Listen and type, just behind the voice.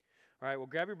All right, well,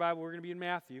 grab your Bible. We're going to be in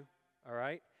Matthew, all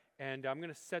right? And I'm going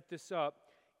to set this up.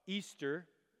 Easter,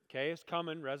 okay, is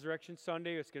coming. Resurrection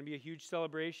Sunday. It's going to be a huge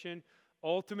celebration.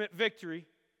 Ultimate victory.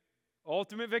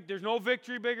 Ultimate victory. There's no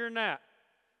victory bigger than that.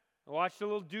 I watched a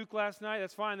little Duke last night.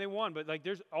 That's fine. They won. But,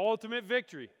 there's ultimate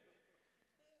victory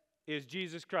is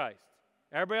Jesus Christ.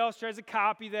 Everybody else tries to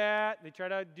copy that. They try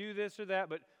to do this or that.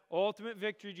 But ultimate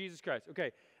victory, Jesus Christ.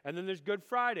 Okay, and then there's Good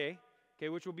Friday, okay,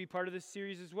 which will be part of this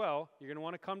series as well. You're going to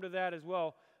want to come to that as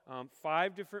well.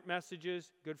 5 different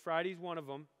messages. Good Friday's one of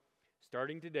them,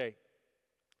 starting today.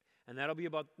 And that'll be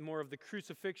about more of the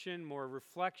crucifixion, more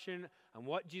reflection on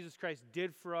what Jesus Christ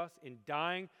did for us in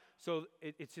dying. So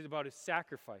it's about his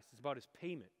sacrifice. It's about his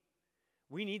payment.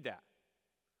 We need that.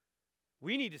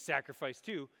 We need to sacrifice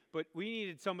too, but we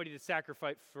needed somebody to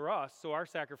sacrifice for us so our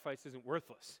sacrifice isn't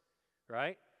worthless,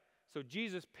 right? So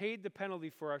Jesus paid the penalty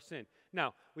for our sin.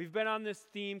 Now, we've been on this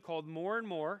theme called More and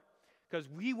More because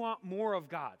we want more of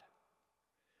God.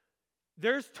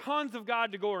 There's tons of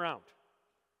God to go around,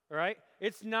 all right?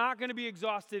 It's not going to be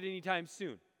exhausted anytime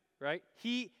soon, right?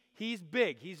 He's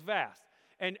big. He's vast.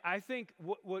 And I think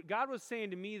what God was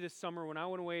saying to me this summer when I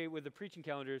went away with the preaching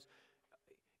calendars,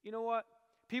 you know what?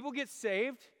 People get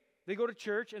saved, they go to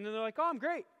church, and then they're like, oh, I'm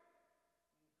great.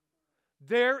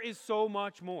 There is so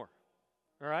much more,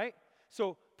 all right?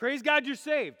 So praise God you're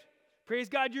saved. Praise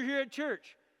God you're here at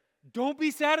church. Don't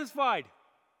be satisfied.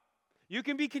 You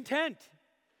can be content.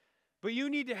 But you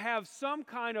need to have some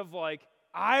kind of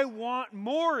I want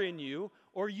more in you,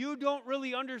 or you don't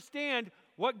really understand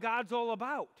what God's all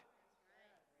about.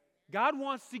 God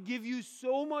wants to give you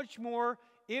so much more,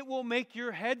 it will make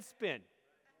your head spin.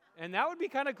 And that would be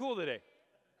kind of cool today.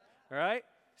 All right?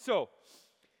 So,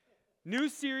 new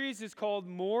series is called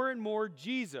More and More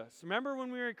Jesus. Remember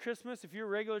when we were at Christmas? If you're a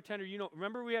regular attender,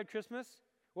 remember we had Christmas?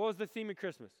 What was the theme of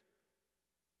Christmas?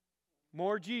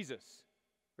 More Jesus.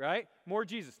 Right? More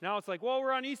Jesus. Now it's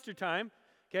we're on Easter time.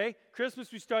 Okay?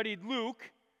 Christmas we studied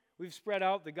Luke. We've spread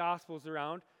out the Gospels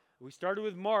around. We started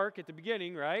with Mark at the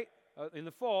beginning, right? In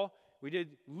the fall. We did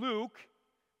Luke,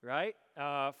 right?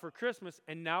 For Christmas.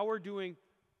 And now we're doing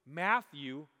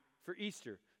Matthew for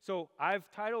Easter. So I've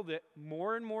titled it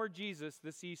More and More Jesus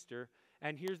this Easter.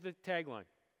 And here's the tagline.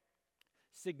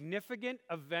 Significant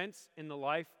events in the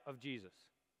life of Jesus.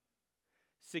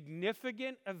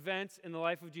 Significant events in the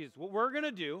life of Jesus. What we're going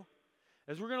to do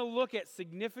is we're going to look at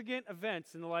significant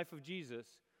events in the life of Jesus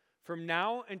from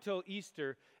now until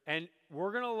Easter, and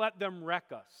we're going to let them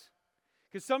wreck us.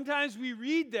 Because sometimes we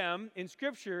read them in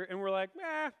Scripture, and we're like,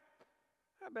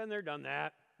 I've been there, done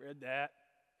that, read that.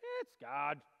 It's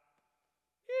God.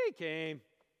 He came.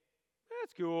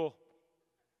 That's cool.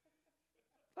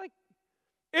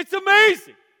 It's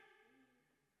amazing.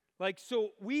 So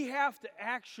we have to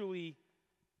actually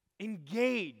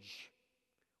engage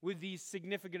with these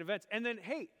significant events. And then,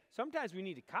 hey, sometimes we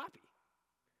need to copy.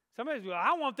 Sometimes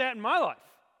I want that in my life.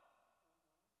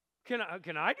 Can I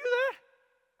do that?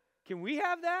 Can we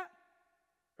have that?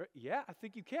 Yeah, I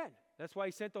think you can. That's why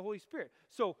he sent the Holy Spirit.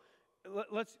 So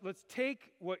let's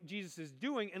take what Jesus is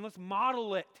doing and let's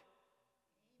model it.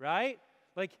 Right?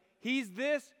 He's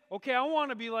this. Okay, I want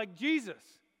to be like Jesus.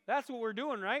 That's what we're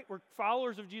doing, right? We're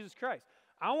followers of Jesus Christ.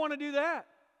 I want to do that.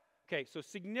 Okay, so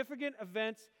significant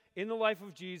events in the life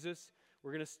of Jesus.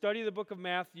 We're going to study the book of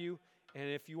Matthew, and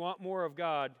if you want more of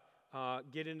God,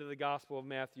 get into the Gospel of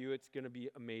Matthew. It's going to be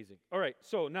amazing. All right,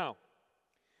 so now,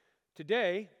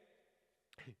 today,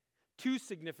 2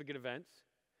 significant events,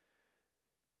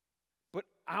 but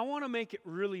I want to make it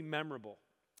really memorable.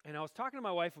 And I was talking to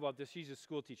my wife about this. She's a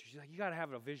school teacher. She's like, you got to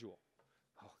have a visual.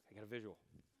 Oh, I got a visual.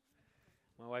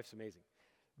 My wife's amazing.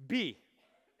 B,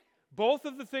 both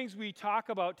of the things we talk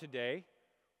about today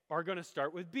are going to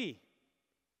start with B.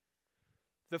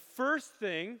 The first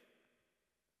thing,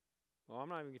 I'm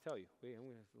not even going to tell you. Wait, I'm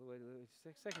going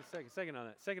to second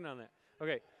on that.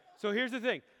 Okay, so here's the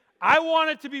thing. I want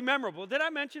it to be memorable. Did I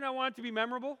mention I want it to be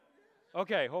memorable?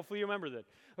 Okay, hopefully you remember that.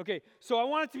 Okay, so I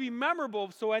want it to be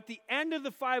memorable, so at the end of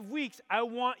the 5 weeks, I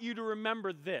want you to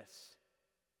remember this.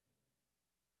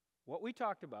 What we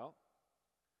talked about,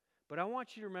 but I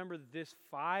want you to remember this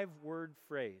 5-word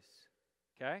phrase,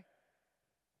 okay?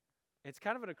 It's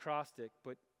kind of an acrostic,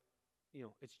 but,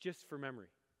 it's just for memory,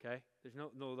 okay? There's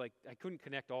no I couldn't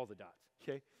connect all the dots,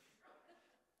 okay?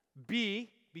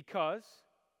 B, because.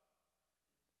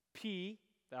 P,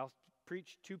 I'll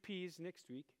preach 2 P's next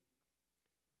week.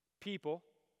 People.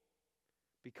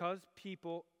 Because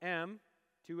people. M,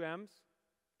 2 M's.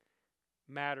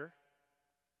 Matter.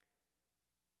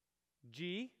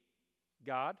 G,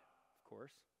 God, of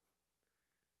course.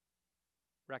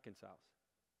 Reconciles.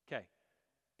 Okay.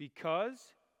 Because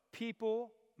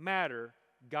people matter,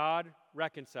 God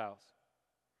reconciles.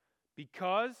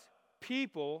 Because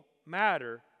people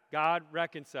matter, God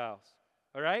reconciles.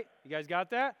 All right? You guys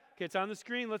got that? Okay, it's on the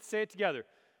screen. Let's say it together.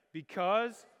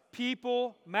 Because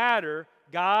people matter,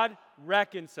 God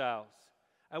reconciles.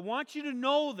 I want you to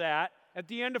know that at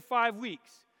the end of 5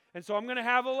 weeks. And so I'm going to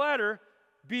have a letter,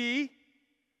 B,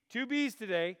 2 B's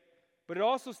today, but it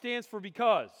also stands for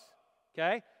because.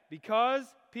 Okay? Because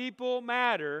people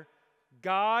matter,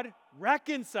 God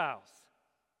reconciles.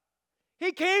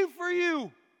 He came for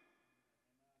you.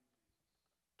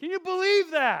 Can you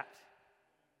believe that?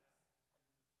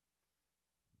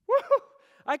 Woo!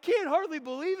 I can't hardly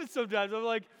believe it sometimes. I'm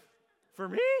like, for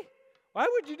me? Why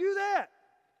would you do that?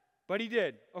 But he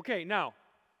did. Okay, now,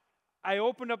 I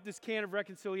opened up this can of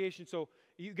reconciliation. So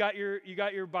you got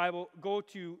your Bible. Go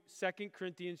to 2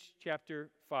 Corinthians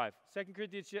chapter 5. 2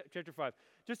 Corinthians chapter 5.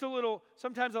 Just a little,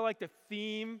 sometimes I like to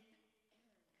theme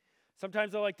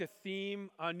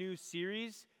a new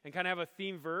series and kind of have a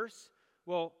theme verse.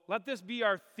 Well, let this be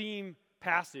our theme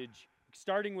passage,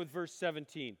 starting with verse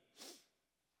 17.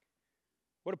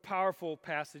 What a powerful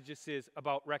passage this is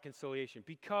about reconciliation.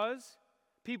 Because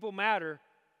people matter,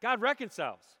 God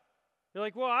reconciles. You're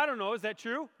like, well, I don't know, is that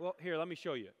true? Well, here, let me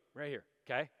show you right here,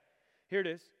 okay? Here it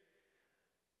is.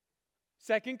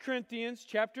 2 Corinthians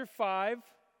chapter 5,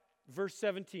 verse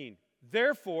 17.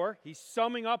 Therefore, he's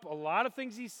summing up a lot of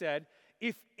things he said.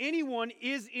 If anyone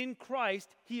is in Christ,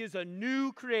 he is a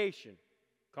new creation.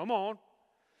 Come on.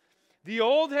 The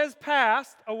old has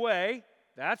passed away.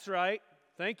 That's right.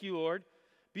 Thank you, Lord.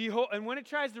 Behold, and when it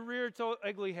tries to rear its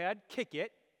ugly head, kick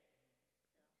it.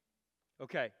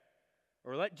 Okay.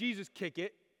 Or let Jesus kick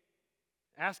it.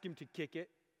 Ask him to kick it.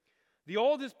 The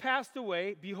old has passed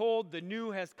away. Behold, the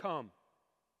new has come.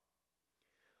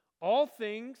 All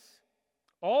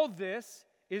this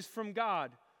is from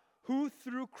God, who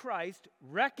through Christ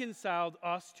reconciled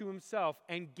us to himself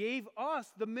and gave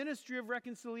us the ministry of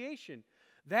reconciliation.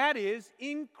 That is,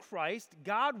 in Christ,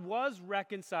 God was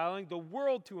reconciling the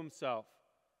world to himself.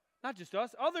 Not just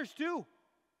us, others too.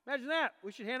 Imagine that.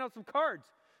 We should hand out some cards,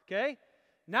 okay?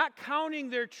 Not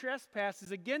counting their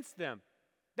trespasses against them.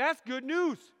 That's good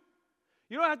news.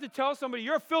 You don't have to tell somebody,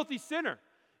 you're a filthy sinner.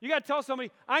 You got to tell somebody,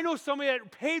 I know somebody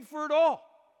that paid for it all.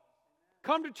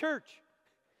 Come to church,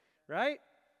 right?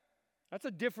 That's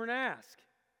a different ask.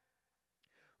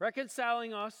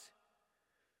 Reconciling us,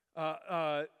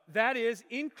 that is,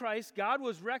 in Christ, God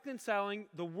was reconciling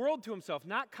the world to himself,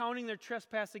 not counting their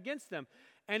trespass against them,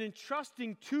 and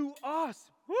entrusting to us,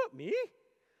 me?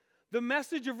 The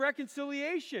message of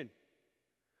reconciliation.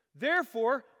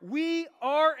 Therefore, we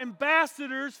are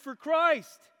ambassadors for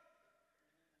Christ.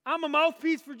 I'm a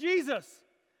mouthpiece for Jesus.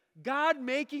 God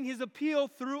making his appeal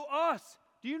through us.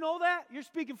 Do you know that? You're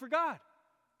speaking for God.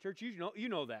 Church, you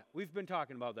know that. We've been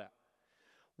talking about that.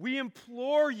 We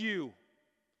implore you.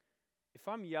 If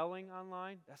I'm yelling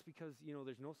online, that's because,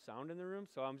 there's no sound in the room,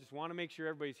 so I just want to make sure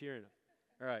everybody's hearing it.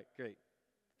 All right, great.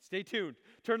 Stay tuned.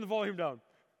 Turn the volume down.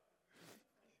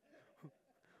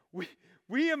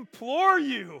 We implore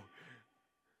you,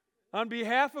 on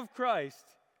behalf of Christ,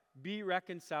 be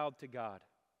reconciled to God.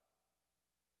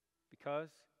 Because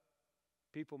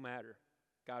people matter.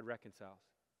 God reconciles.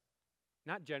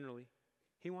 Not generally.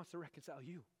 He wants to reconcile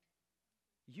you.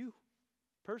 You,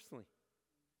 personally.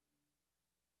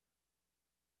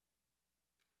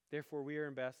 Therefore, we are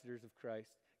ambassadors of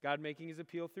Christ. God making his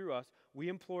appeal through us. We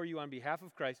implore you on behalf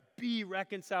of Christ, be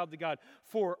reconciled to God.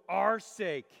 For our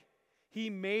sake, he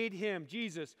made him,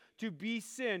 Jesus, to be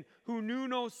sin who knew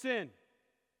no sin,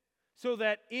 so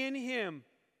that in him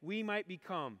we might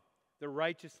become the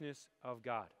righteousness of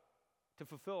God. To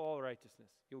fulfill all righteousness.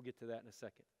 You'll get to that in a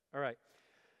second. All right.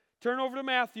 Turn over to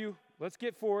Matthew. Let's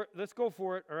go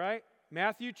for it, all right?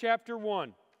 Matthew chapter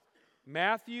 1.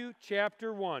 Matthew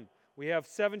chapter 1. We have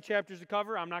 7 chapters to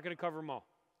cover. I'm not going to cover them all.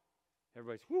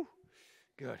 Everybody's, whew,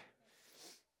 good.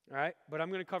 All right, but I'm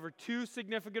going to cover 2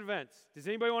 significant events. Does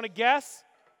anybody want to guess?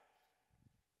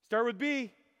 Start with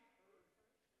B.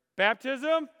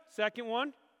 Baptism. Second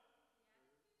one.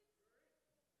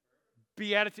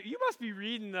 Beatitude. You must be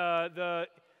reading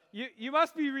you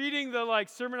must be reading the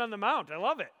Sermon on the Mount. I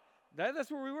love it.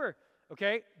 That's where we were.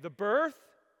 Okay, the birth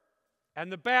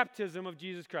and the baptism of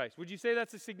Jesus Christ. Would you say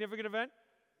that's a significant event?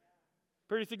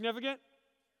 Pretty significant?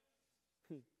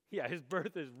 Yeah, his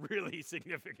birth is really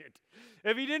significant.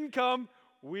 If he didn't come,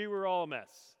 we were all a mess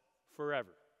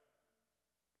forever.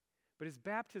 But his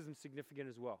baptism is significant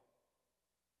as well.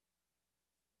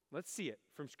 Let's see it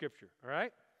from Scripture, all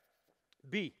right?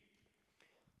 B.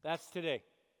 That's today.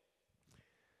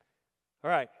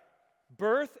 All right.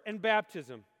 Birth and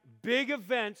baptism. big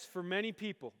events for many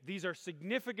people. These are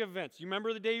significant events. You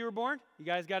remember the day you were born? You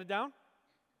guys got it down?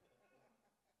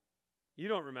 You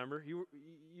don't remember. You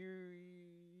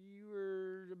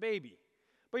were a baby.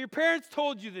 But your parents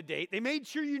told you the date. They made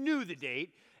sure you knew the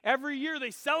date. Every year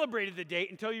they celebrated the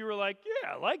date until you were like,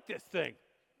 yeah, I like this thing.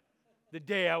 The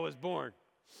day I was born.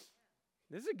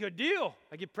 This is a good deal.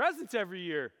 I get presents every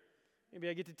year. Maybe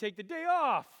I get to take the day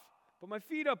off. Put my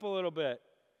feet up a little bit.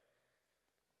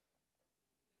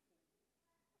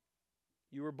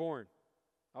 You were born.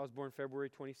 I was born February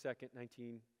 22nd,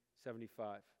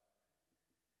 1975.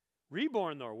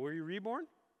 Reborn, though. Were you reborn?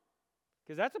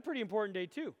 Because that's a pretty important day,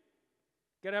 too.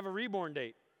 Got to have a reborn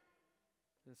date.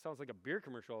 It sounds like a beer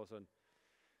commercial all of a sudden.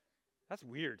 That's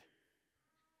weird.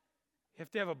 You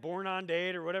have to have a born-on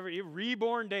date or whatever. You have a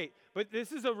reborn date. But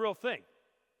this is a real thing.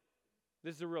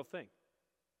 This is a real thing.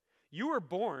 You were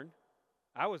born,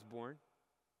 I was born,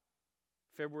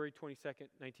 February 22nd,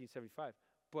 1975.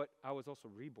 But I was also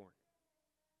reborn.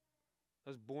 I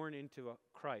was born into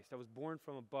Christ. I was born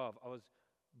from above. I was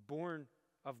born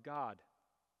of God.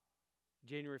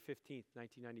 January 15th,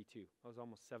 1992. I was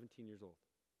almost 17 years old.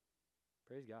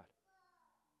 Praise God.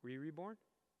 Were you reborn?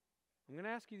 I'm going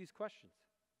to ask you these questions.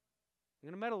 I'm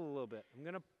going to meddle a little bit. I'm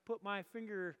going to put my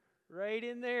finger right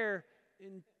in there,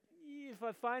 and if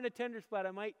I find a tender spot,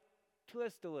 I might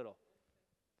twist a little.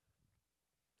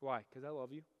 Why? Because I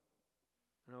love you.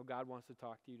 I know God wants to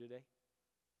talk to you today.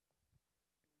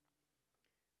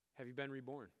 Have you been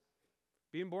reborn?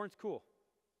 Being born's cool.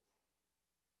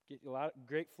 Get a lot of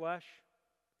great flesh,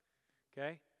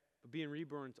 okay? But being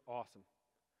reborn's awesome.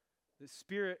 The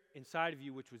spirit inside of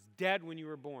you, which was dead when you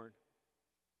were born,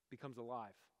 becomes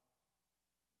alive.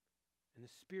 And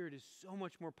the spirit is so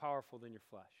much more powerful than your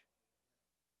flesh.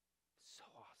 So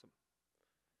awesome.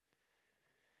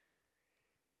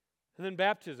 And then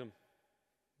baptism.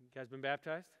 You guys been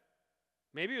baptized?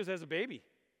 Maybe it was as a baby.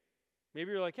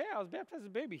 Maybe you're like, hey, I was baptized as a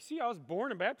baby. See, I was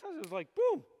born and baptized. It was like,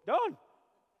 boom, done.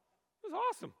 It was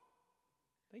awesome.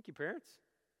 Thank you, parents.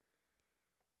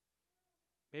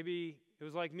 Maybe it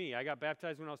was like me. I got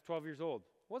baptized when I was 12 years old.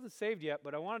 I wasn't saved yet,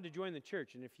 but I wanted to join the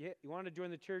church. And if you wanted to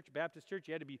join the church, Baptist church,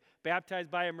 you had to be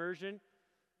baptized by immersion.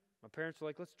 My parents were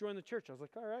like, let's join the church. I was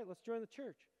like, all right, let's join the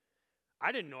church.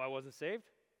 I didn't know I wasn't saved.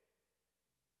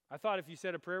 I thought if you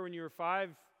said a prayer when you were 5,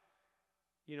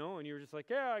 and you were just like,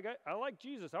 yeah, I like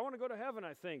Jesus. I want to go to heaven,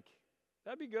 I think.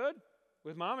 That'd be good.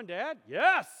 With mom and dad?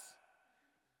 Yes!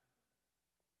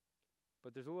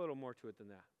 But there's a little more to it than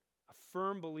that. A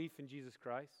firm belief in Jesus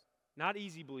Christ. Not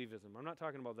easy believism. I'm not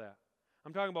talking about that.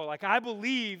 I'm talking about, I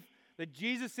believe that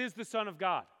Jesus is the Son of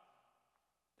God.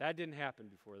 That didn't happen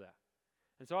before that.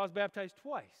 And so I was baptized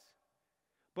twice.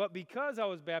 But because I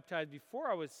was baptized before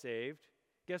I was saved,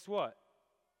 guess what?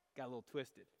 Got a little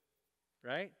twisted,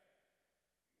 right?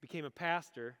 Became a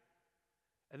pastor.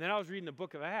 And then I was reading the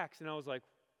book of Acts, and I was like,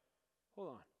 hold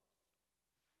on.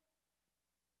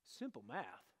 Simple math.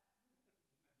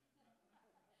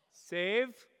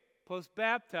 Saved plus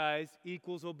baptized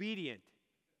equals obedient.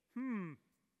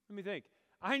 Let me think.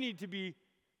 I need to be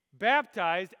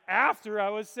baptized after I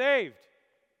was saved.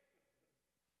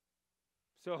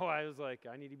 So I was like,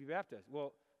 I need to be baptized.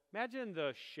 Well, imagine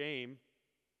the shame,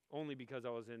 only because I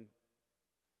was in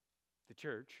the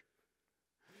church.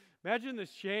 Imagine the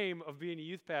shame of being a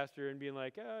youth pastor and being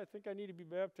like, I think I need to be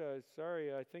baptized.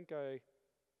 Sorry, I think I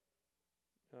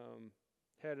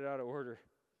had it out of order.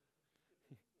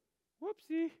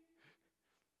 Whoopsie.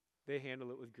 They handled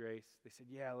it with grace. They said,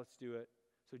 yeah, let's do it.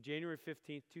 So January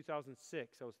 15th,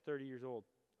 2006, I was 30 years old,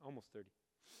 almost 30.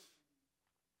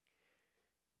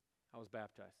 I was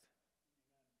baptized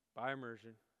by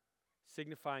immersion,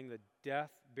 signifying the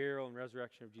death, burial, and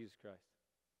resurrection of Jesus Christ.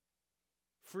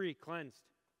 Free, cleansed,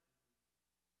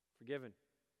 forgiven.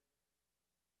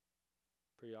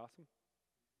 Pretty awesome.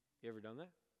 You ever done that?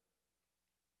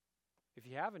 If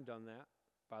you haven't done that,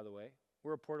 by the way,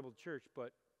 we're a portable church,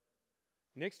 but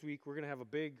next week we're going to have a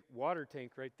big water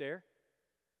tank right there.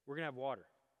 We're going to have water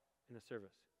in the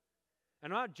service.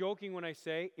 And I'm not joking when I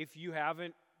say if you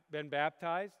haven't been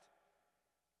baptized,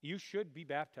 you should be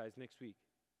baptized next week.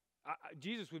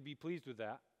 Jesus would be pleased with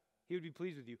that. He would be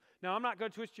pleased with you. Now, I'm not going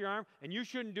to twist your arm, and you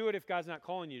shouldn't do it if God's not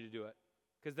calling you to do it,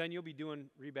 because then you'll be doing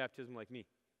rebaptism like me.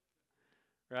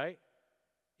 Right?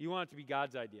 You want it to be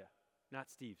God's idea, not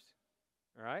Steve's.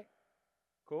 All right?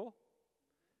 Cool?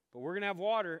 But we're going to have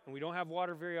water, and we don't have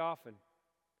water very often,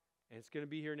 and it's going to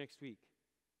be here next week.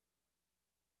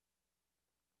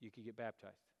 You could get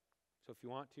baptized. So if you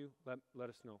want to, let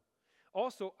us know.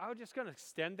 Also, I was just going to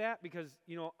extend that because,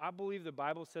 I believe the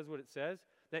Bible says what it says,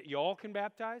 that y'all can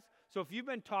baptize. So if you've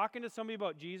been talking to somebody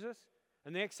about Jesus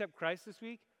and they accept Christ this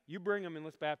week, You bring them and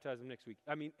let's baptize them next week.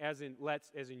 I mean, as in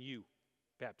you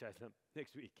baptize them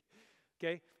next week.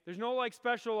 Okay? There's no like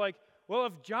special like, well,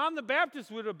 if John the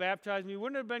Baptist would have baptized me,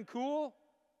 wouldn't it have been cool?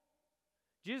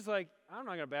 Jesus like, I'm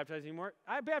not going to baptize anymore.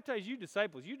 I baptize you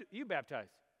disciples. You baptize.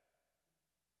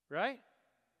 Right?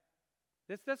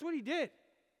 That's what he did.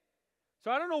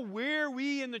 So I don't know where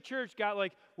we in the church got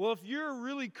like, well, if you're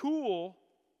really cool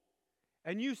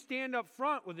and you stand up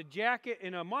front with a jacket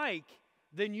and a mic,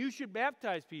 then you should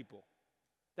baptize people.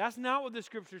 That's not what the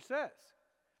scripture says.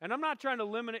 And I'm not trying to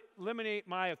eliminate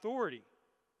my authority.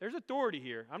 There's authority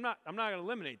here. I'm not going to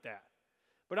eliminate that.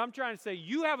 But I'm trying to say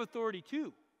you have authority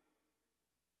too.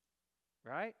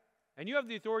 Right? And you have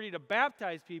the authority to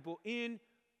baptize people in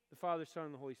the Father, Son,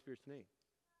 and the Holy Spirit's name.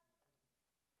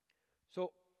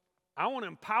 So I want to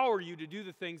empower you to do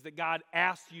the things that God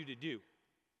asks you to do.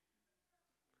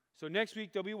 So next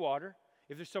week there'll be water.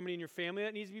 If there's somebody in your family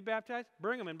that needs to be baptized,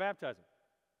 bring them and baptize them.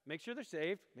 Make sure they're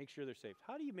saved. Make sure they're saved.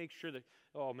 How do you make sure that,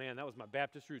 oh man, that was my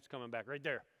Baptist roots coming back right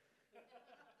there.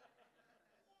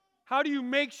 How do you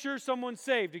make sure someone's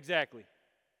saved exactly?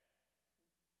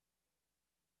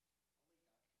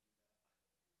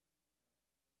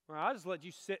 Well, I'll just let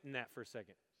you sit in that for a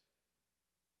second.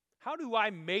 How do I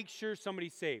make sure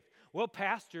somebody's saved? Well,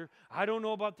 Pastor, I don't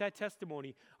know about that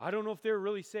testimony. I don't know if they're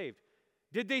really saved.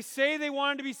 Did they say they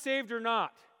wanted to be saved or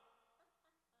not?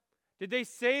 Did they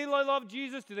say they love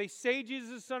Jesus? Did they say Jesus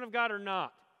is the Son of God or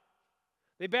not?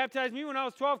 They baptized me when I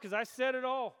was 12 because I said it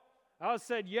all. I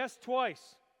said yes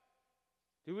twice.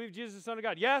 Do you believe Jesus is the Son of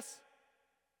God? Yes.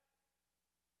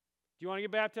 Do you want to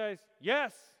get baptized?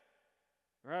 Yes.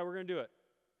 All right, we're going to do it.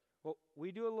 Well,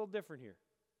 we do it a little different here.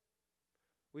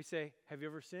 We say, have you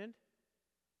ever sinned?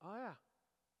 Oh, yeah.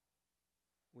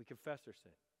 We confess our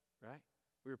sin, right?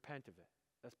 We repent of it.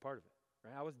 That's part of it,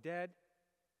 right? I was dead,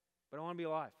 but I want to be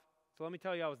alive. So let me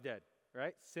tell you I was dead,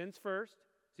 right? Sin's first.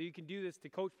 So you can do this to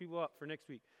coach people up for next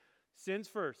week. Sin's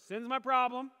first. Sin's my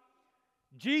problem.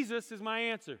 Jesus is my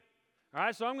answer. All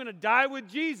right, so I'm going to die with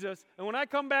Jesus, and when I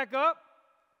come back up,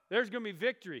 there's going to be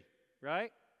victory,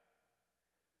 right?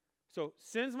 So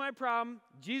sin's my problem.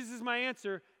 Jesus is my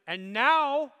answer. And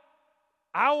now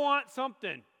I want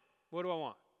something. What do I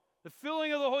want? The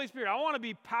filling of the Holy Spirit. I want to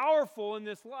be powerful in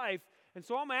this life. And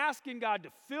so I'm asking God to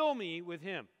fill me with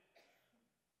Him.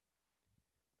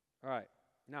 All right.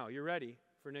 Now you're ready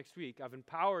for next week. I've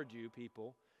empowered you,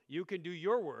 people. You can do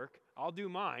your work. I'll do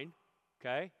mine.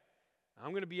 Okay?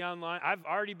 I'm going to be online. I've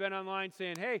already been online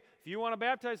saying, hey, if you want to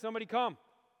baptize somebody, come.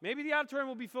 Maybe the auditorium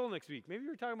will be full next week. Maybe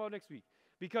we're talking about next week.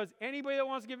 Because anybody that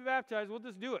wants to get baptized, we'll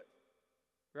just do it.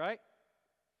 Right?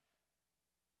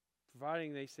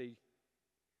 Providing they say,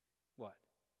 what?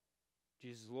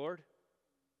 Jesus is Lord?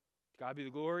 God be the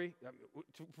glory?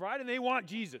 Providing they want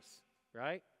Jesus.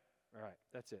 Right? All right,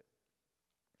 that's it.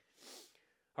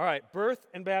 All right, birth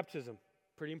and baptism.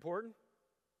 Pretty important.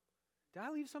 Did I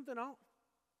leave something out?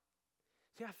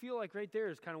 See, I feel like right there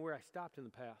is kind of where I stopped in the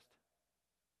past.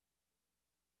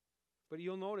 But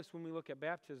you'll notice when we look at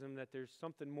baptism that there's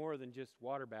something more than just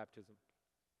water baptism.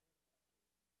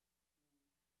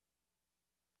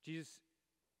 Jesus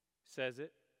says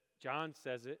it. John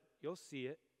says it. You'll see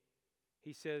it.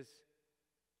 He says,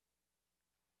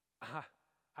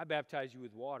 I baptize you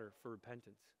with water for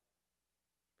repentance.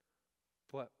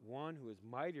 But one who is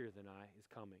mightier than I is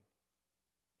coming,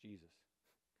 Jesus.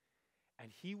 And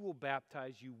He will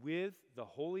baptize you with the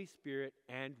Holy Spirit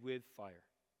and with fire.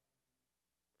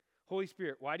 Holy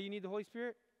Spirit. Why do you need the Holy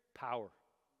Spirit? Power.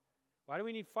 Why do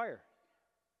we need fire?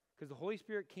 Because the Holy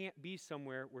Spirit can't be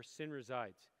somewhere where sin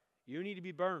resides. You need to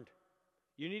be burned.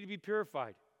 You need to be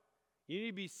purified. You need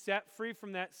to be set free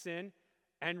from that sin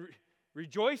and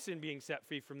rejoice in being set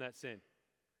free from that sin.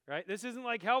 Right? This isn't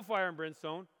like hellfire and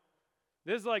brimstone.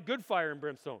 This is like good fire and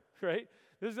brimstone, right?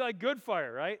 This is like good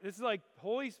fire, right? This is like,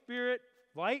 Holy Spirit,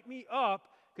 light me up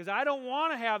because I don't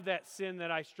want to have that sin that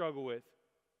I struggle with.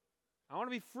 I want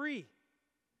to be free.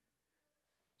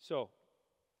 So,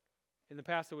 in the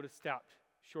past I would have stopped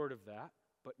short of that,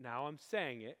 but now I'm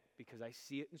saying it because I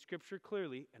see it in Scripture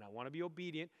clearly and I want to be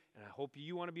obedient, and I hope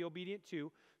you want to be obedient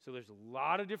too. So there's a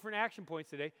lot of different action points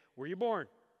today. Were you born?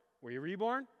 Were you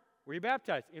reborn? Were you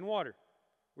baptized in water?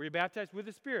 Were you baptized with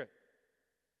the Spirit?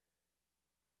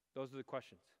 Those are the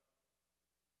questions.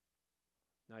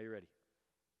 Now you're ready.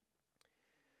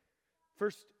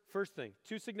 First thing,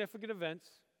 two significant events.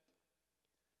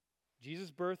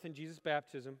 Jesus' birth and Jesus'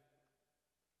 baptism.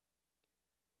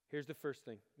 Here's the first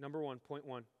thing. Number 1, point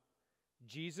 1.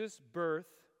 Jesus' birth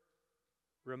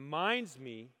reminds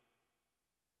me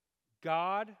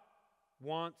God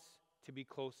wants to be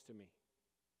close to me.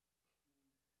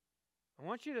 I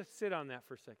want you to sit on that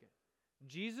for a second.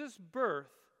 Jesus' birth,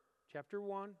 chapter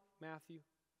 1, Matthew,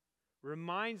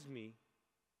 reminds me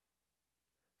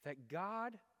that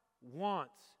God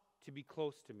wants to be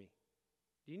close to me.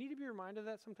 Do you need to be reminded of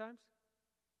that sometimes?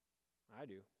 I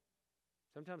do.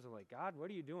 Sometimes I'm like, God, what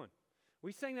are you doing?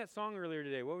 We sang that song earlier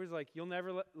today. What was it like, you'll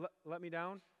never let me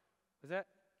down? Was that?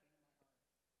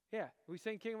 Yeah, we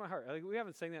sang King of My Heart. Like, we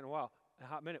haven't sang that in a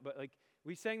hot minute, but like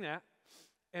we sang that,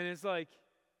 and it's like,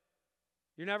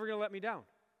 you're never going to let me down.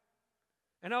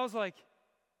 And I was like,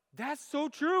 that's so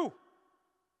true.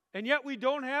 And yet we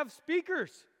don't have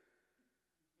speakers.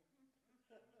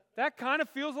 That kind of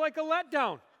feels like a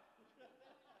letdown.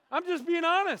 I'm just being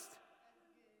honest.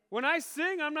 When I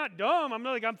sing, I'm not dumb.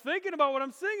 I'm thinking about what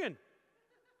I'm singing.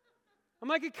 I'm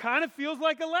like, it kind of feels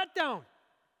like a letdown.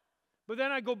 But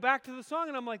then I go back to the song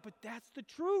and I'm like, but that's the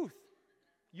truth.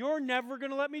 You're never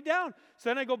going to let me down. So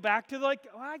then I go back to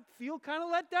I feel kind of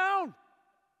let down.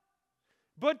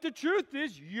 But the truth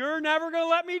is, you're never going to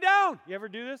let me down. You ever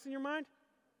do this in your mind?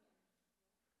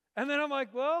 And then I'm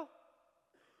like, well,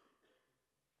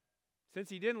 since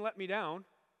he didn't let me down,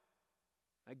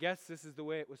 I guess this is the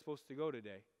way it was supposed to go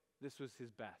today. This was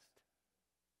his best.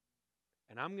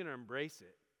 And I'm going to embrace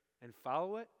it and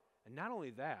follow it. And not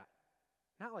only that,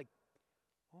 not like,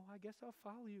 oh, I guess I'll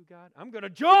follow you, God. I'm going to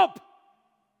jump.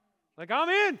 Like, I'm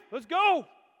in. Let's go.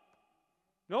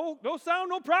 No sound,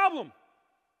 no problem.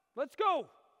 Let's go.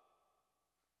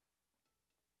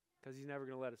 Because he's never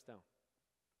going to let us down.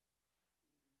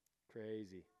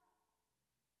 Crazy.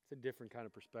 It's a different kind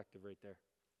of perspective right there.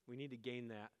 We need to gain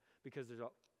that because there's a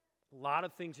lot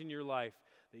of things in your life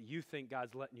that you think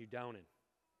God's letting you down in.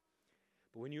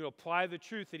 But when you apply the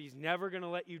truth that he's never going to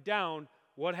let you down,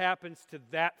 what happens to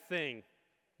that thing?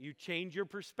 You change your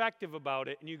perspective about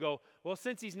it and you go, well,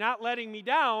 since he's not letting me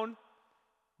down,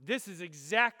 this is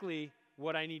exactly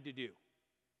what I need to do.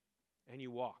 And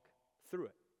you walk through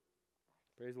it.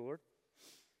 Praise the Lord.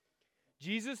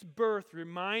 Jesus' birth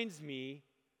reminds me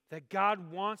that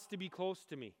God wants to be close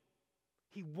to me.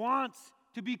 He wants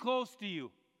to be close to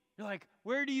you. You're like,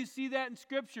 where do you see that in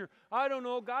Scripture? I don't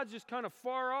know. God's just kind of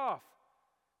far off.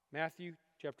 Matthew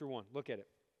chapter 1. Look at it.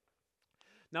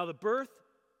 Now the birth,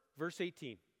 verse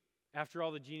 18. After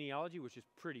all the genealogy, which is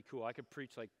pretty cool. I could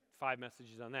preach like 5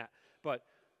 messages on that. But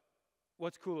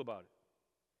what's cool about it?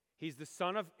 He's the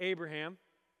son of Abraham,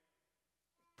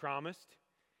 promised.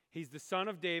 He's the son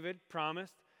of David,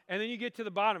 promised. And then you get to the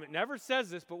bottom. It never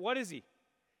says this, but what is he?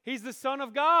 He's the son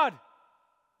of God.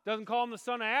 Doesn't call him the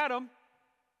son of Adam.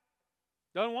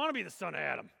 Doesn't want to be the son of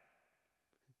Adam.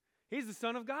 He's the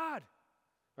son of God.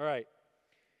 All right.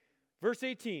 Verse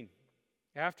 18.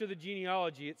 After the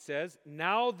genealogy, it says,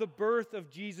 now the birth of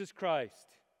Jesus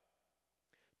Christ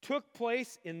took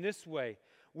place in this way.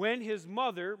 When his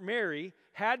mother, Mary,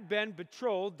 had been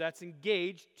betrothed, that's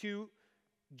engaged, to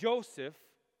Joseph,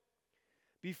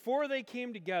 before they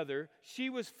came together, she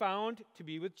was found to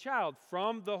be with child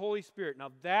from the Holy Spirit.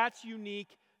 Now that's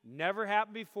unique, never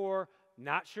happened before,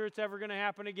 not sure it's ever going to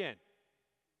happen again.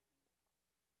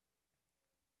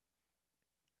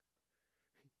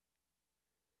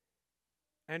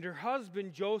 And her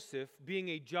husband Joseph, being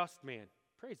a just man,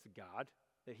 praise God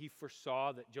that he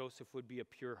foresaw that Joseph would be a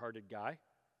pure-hearted guy,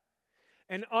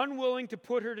 and unwilling to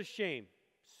put her to shame.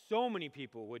 So many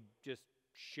people would just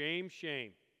shame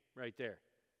right there.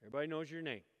 Everybody knows your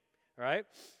name, all right?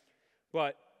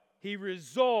 But he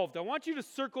resolved. I want you to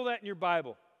circle that in your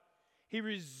Bible. He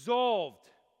resolved.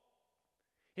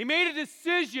 He made a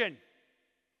decision.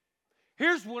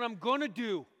 Here's what I'm going to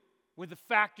do with the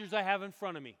factors I have in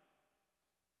front of me.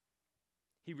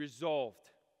 He resolved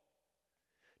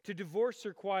to divorce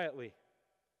her quietly.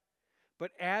 But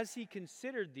as he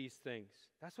considered these things,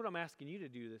 that's what I'm asking you to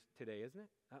do this today, isn't it?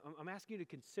 I'm asking you to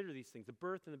consider these things, the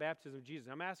birth and the baptism of Jesus.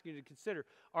 I'm asking you to consider,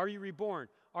 are you reborn?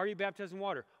 Are you baptized in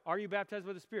water? Are you baptized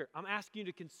by the Spirit? I'm asking you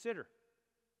to consider.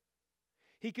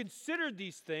 He considered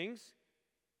these things.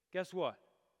 Guess what?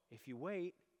 If you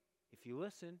wait, if you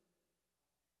listen,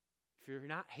 if you're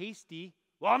not hasty,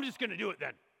 well, I'm just going to do it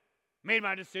then. Made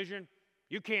my decision.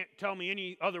 You can't tell me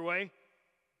any other way.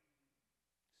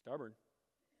 Stubborn.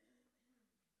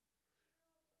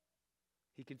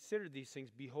 He considered these things.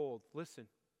 Behold, listen.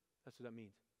 That's what that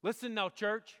means. Listen now,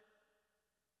 church.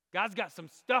 God's got some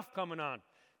stuff coming on.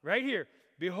 Right here.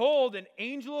 Behold, an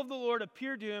angel of the Lord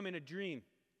appeared to him in a dream,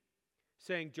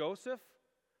 saying, Joseph,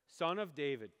 son of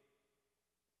David,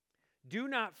 do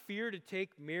not fear to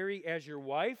take Mary as your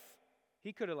wife.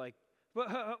 He could have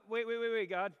wait,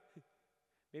 God.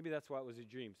 Maybe that's why it was a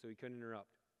dream, so he couldn't interrupt.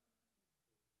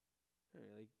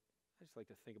 I just like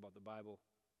to think about the Bible.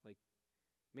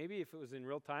 Maybe if it was in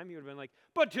real time, he would have been like,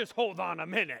 but just hold on a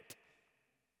minute.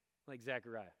 like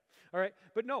Zechariah. All right,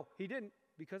 but no, he didn't,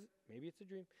 because maybe it's a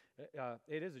dream.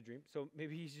 It is a dream, so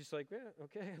maybe he's just like,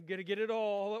 okay, I'm going to get it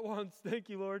all at once. Thank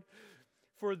you, Lord.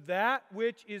 For that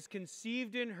which is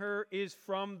conceived in her is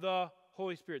from the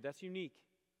Holy Spirit. That's unique.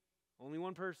 Only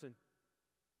one person.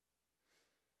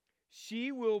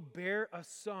 She will bear a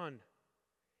son,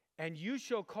 and you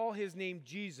shall call his name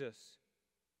Jesus.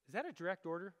 Is that a direct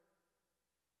order?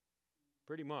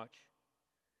 Pretty much.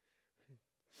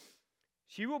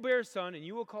 She will bear a son, and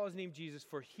you will call his name Jesus,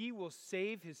 for he will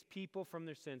save his people from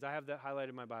their sins. I have that highlighted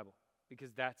in my Bible,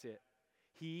 because that's it.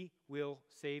 He will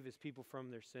save his people from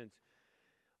their sins.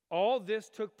 All this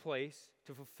took place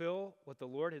to fulfill what the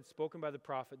Lord had spoken by the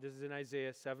prophet. This is in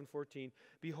Isaiah 7:14.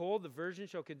 Behold, the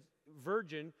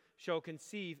virgin shall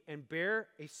conceive and bear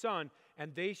a son,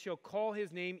 and they shall call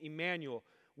his name Emmanuel,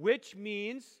 which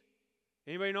means,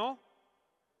 anybody know?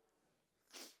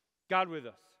 God with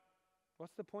us.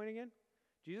 What's the point again?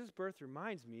 Jesus' birth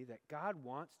reminds me that God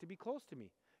wants to be close to me.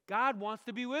 God wants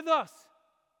to be with us.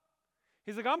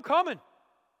 He's like, I'm coming.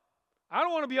 I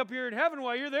don't want to be up here in heaven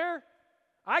while you're there.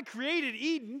 I created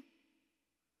Eden,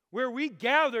 where we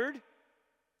gathered,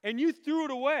 and you threw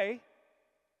it away.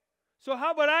 So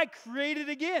how about I create it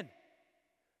again?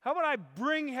 How about I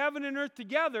bring heaven and earth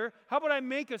together? How about I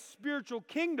make a spiritual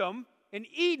kingdom in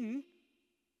Eden?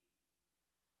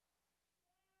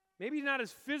 Maybe not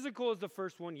as physical as the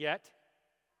first one yet,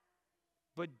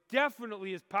 but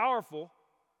definitely as powerful.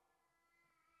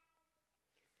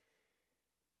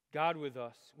 God with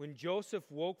us. When Joseph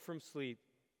woke from sleep,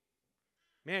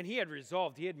 man, he had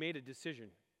resolved. He had made a decision,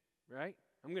 right?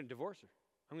 I'm going to divorce her.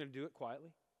 I'm going to do it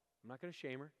quietly. I'm not going to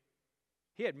shame her.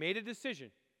 He had made a decision.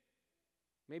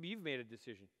 Maybe you've made a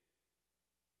decision.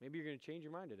 Maybe you're going to change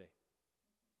your mind today.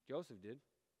 Joseph did.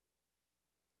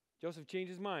 Joseph changed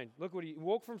his mind. Look what he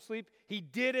woke from sleep. He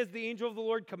did as the angel of the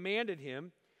Lord commanded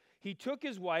him. He took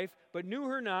his wife, but knew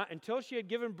her not until she had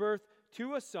given birth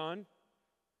to a son,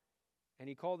 and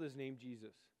he called his name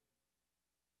Jesus.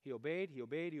 He obeyed, he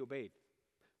obeyed, he obeyed.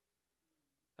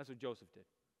 That's what Joseph did.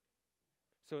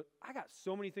 So I got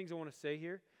so many things I want to say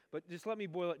here, but just let me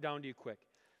boil it down to you quick.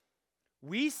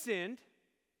 We sinned.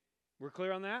 We're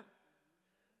clear on that?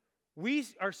 We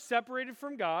are separated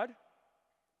from God.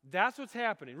 That's what's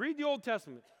happening. Read the Old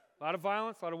Testament. A lot of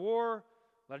violence, a lot of war,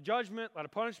 a lot of judgment, a lot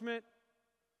of punishment,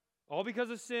 all because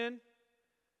of sin.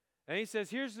 And he says,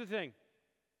 here's the thing.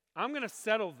 I'm going to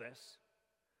settle this,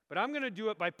 but I'm going to do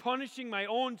it by punishing my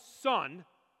own son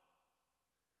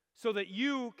so that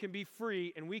you can be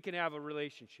free and we can have a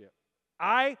relationship.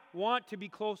 I want to be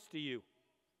close to you.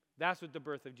 That's what the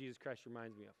birth of Jesus Christ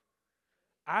reminds me of.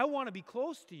 I want to be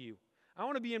close to you. I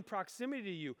want to be in proximity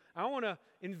to you. I want to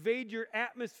invade your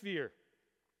atmosphere.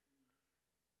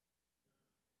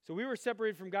 So we were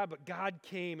separated from God, but God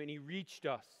came and he reached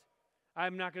us.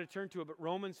 I'm not going to turn to it, but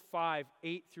Romans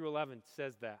 5:8-11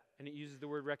 says that, and it uses the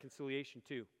word reconciliation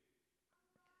too.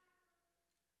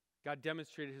 God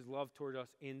demonstrated his love toward us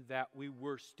in that we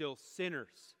were still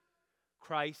sinners.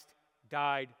 Christ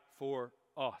died for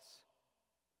us.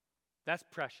 That's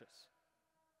precious.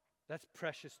 That's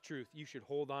precious truth. You should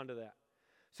hold on to that.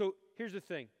 So here's the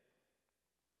thing.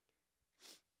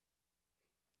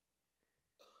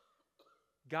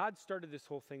 God started this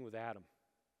whole thing with Adam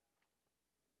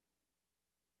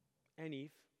and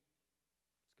Eve.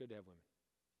 It's good to have women.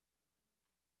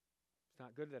 It's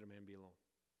not good that a man be alone.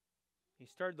 He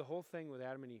started the whole thing with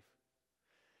Adam and Eve.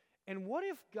 And what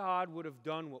if God would have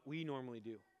done what we normally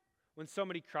do when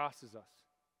somebody crosses us?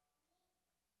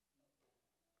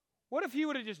 What if he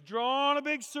would have just drawn a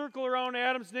big circle around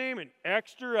Adam's name and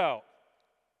X'd her out?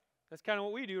 That's kind of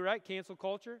what we do, right? Cancel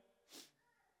culture.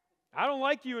 I don't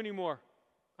like you anymore.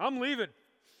 I'm leaving.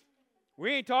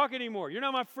 We ain't talking anymore. You're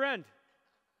not my friend.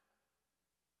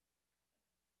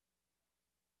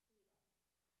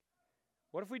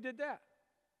 What if we did that?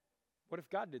 What if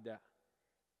God did that?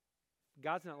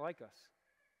 God's not like us.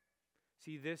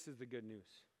 See, this is the good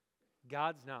news.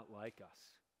 God's not like us.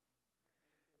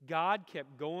 God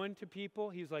kept going to people.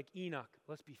 He was like, Enoch,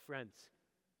 let's be friends.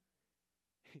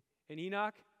 And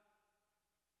Enoch,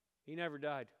 he never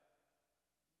died.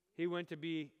 He went to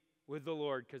be with the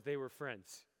Lord because they were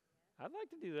friends. I'd like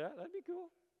to do that. That'd be cool.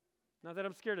 Not that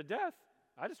I'm scared of death.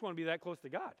 I just want to be that close to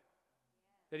God.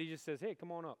 That he just says, hey,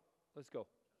 come on up. Let's go.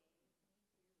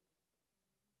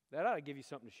 That ought to give you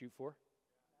something to shoot for.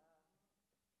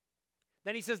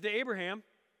 Then he says to Abraham,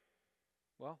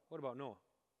 well, what about Noah?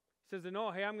 He says to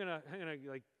Noah, hey, I'm gonna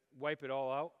like wipe it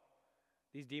all out.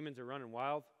 These demons are running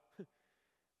wild.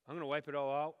 I'm gonna wipe it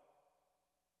all out.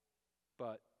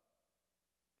 But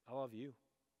I love you.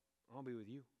 I'll be with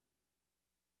you.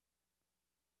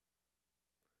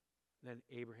 then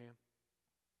Abraham,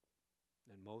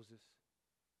 then Moses,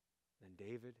 then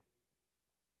David.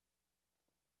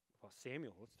 Well,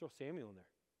 Samuel, let's throw Samuel in there.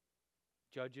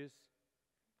 Judges,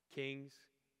 kings,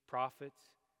 prophets,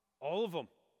 all of them.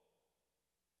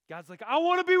 God's like, I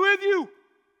want to be with you.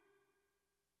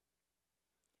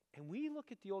 And we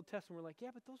look at the Old Testament, we're like, yeah,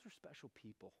 but those are special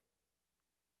people.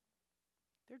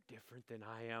 They're different than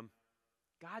I am.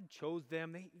 God chose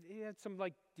them. They had some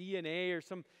like DNA or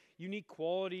some unique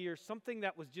quality or something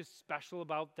that was just special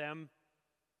about them.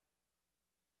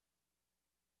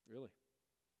 Really?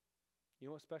 You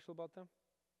know what's special about them?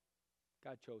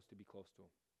 God chose to be close to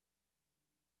them.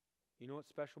 You know what's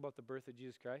special about the birth of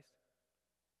Jesus Christ?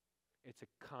 It's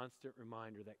a constant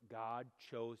reminder that God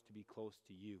chose to be close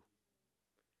to you.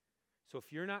 So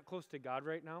if you're not close to God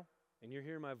right now, and you're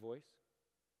hearing my voice,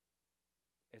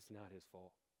 it's not his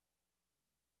fault.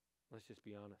 Let's just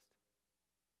be honest.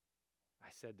 I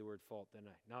said the word fault, didn't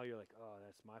I? Now you're like, oh,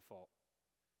 that's my fault.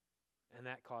 And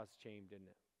that caused shame, didn't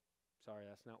it? Sorry,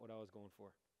 that's not what I was going for.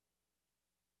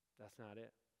 That's not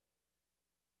it.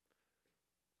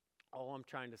 All I'm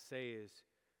trying to say is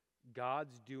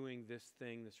God's doing this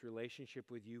thing, this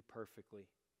relationship with you perfectly.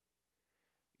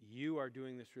 You are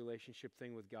doing this relationship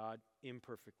thing with God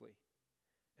imperfectly.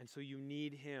 And so you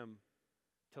need him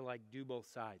to like do both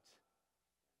sides.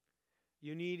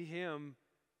 You need him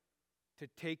to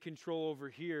take control over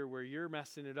here where you're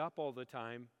messing it up all the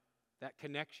time, that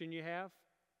connection you have.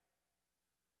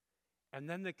 And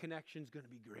then the connection's going to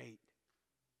be great.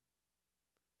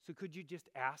 So could you just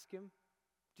ask him?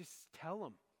 Just tell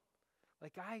him.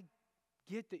 Like, I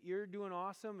get that you're doing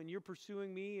awesome and you're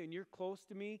pursuing me and you're close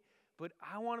to me, but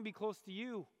I want to be close to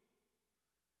you.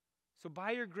 So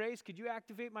by your grace, could you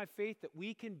activate my faith that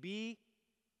we can be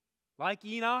like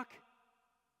Enoch?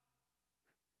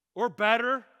 Or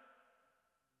better?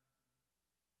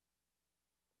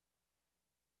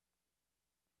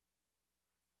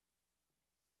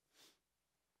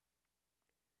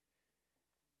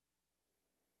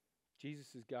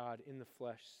 Jesus is God in the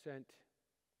flesh, sent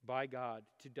by God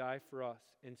to die for us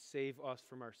and save us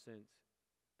from our sins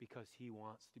because he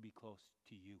wants to be close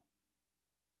to you.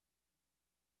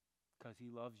 Because he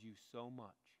loves you so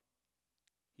much,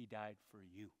 he died for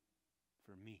you,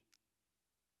 for me.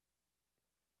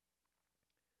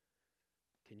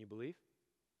 Can you believe?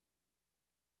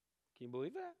 Can you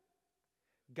believe that?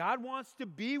 God wants to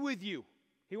be with you.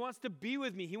 He wants to be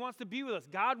with me. He wants to be with us.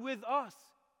 God with us.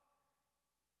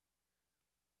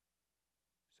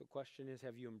 So the question is,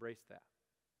 have you embraced that?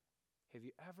 Have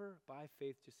you ever, by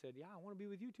faith, just said, yeah, I want to be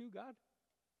with you too, God.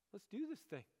 Let's do this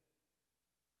thing.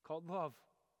 Called love,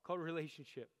 called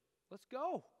relationship. Let's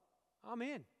go. I'm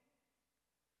in.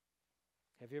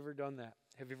 Have you ever done that?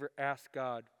 Have you ever asked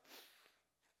God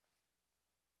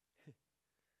to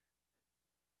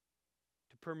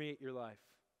permeate your life?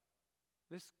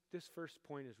 This first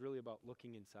point is really about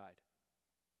looking inside.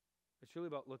 It's really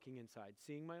about looking inside,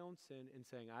 seeing my own sin and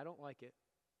saying, I don't like it.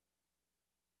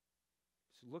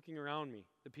 So looking around me,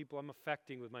 the people I'm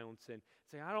affecting with my own sin,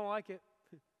 saying, I don't like it.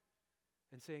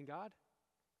 And saying, God,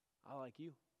 I like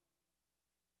you.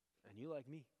 And you like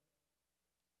me.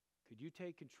 Could you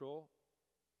take control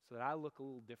so that I look a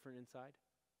little different inside,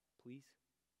 please?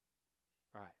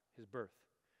 All right, his birth.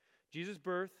 Jesus'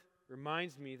 birth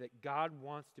reminds me that God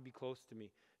wants to be close to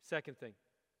me. Second thing,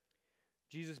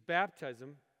 Jesus'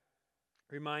 baptism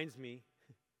reminds me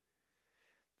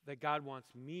that God wants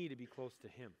me to be close to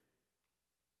him.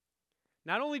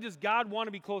 Not only does God want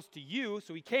to be close to you,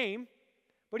 so he came,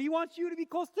 but he wants you to be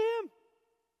close to him.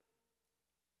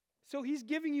 So he's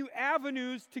giving you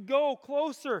avenues to go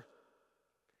closer.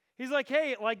 He's like,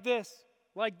 hey, like this.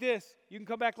 You can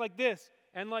come back like this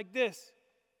and like this.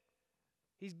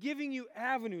 He's giving you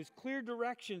avenues, clear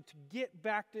direction to get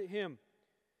back to him.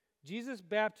 Jesus'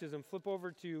 baptism, flip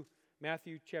over to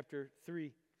Matthew chapter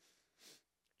 3.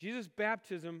 Jesus'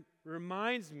 baptism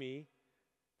reminds me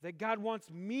that God wants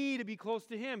me to be close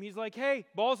to him. He's like, hey,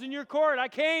 ball's in your court. I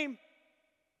came.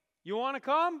 You want to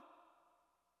come?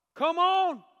 Come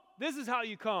on. This is how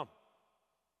you come.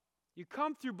 You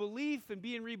come through belief and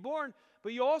being reborn,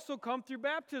 but you also come through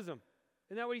baptism.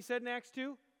 Isn't that what he said in Acts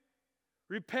 2?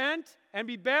 Repent and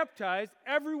be baptized,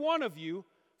 every one of you,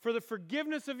 for the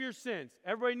forgiveness of your sins.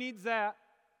 Everybody needs that.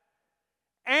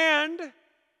 And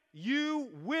you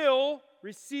will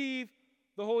receive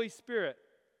the Holy Spirit.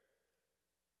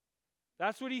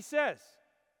 That's what he says.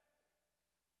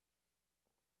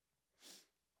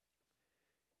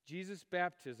 Jesus'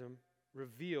 baptism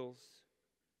reveals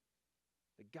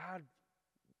that God,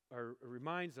 or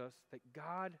reminds us that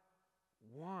God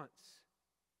wants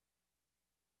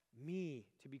me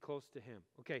to be close to him.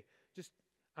 Okay,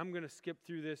 I'm going to skip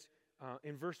through this.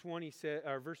 In verse 1,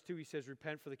 verse 2, he says,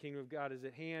 repent for the kingdom of God is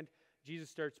at hand. Jesus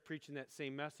starts preaching that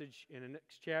same message in the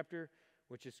next chapter,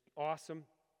 which is awesome.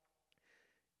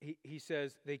 He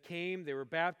says, they came, they were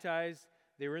baptized,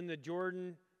 they were in the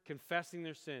Jordan confessing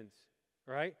their sins,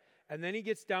 right? And then he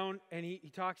gets down and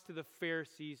he talks to the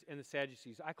Pharisees and the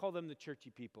Sadducees. I call them the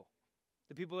churchy people.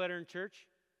 The people that are in church.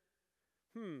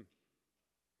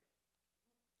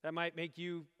 That might make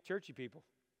you churchy people.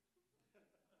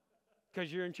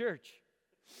 Because you're in church.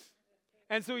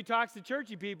 And so he talks to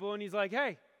churchy people and he's like,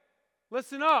 hey,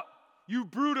 listen up, you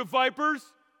brood of vipers.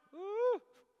 Ooh,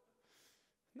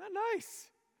 not nice.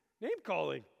 Name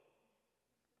calling.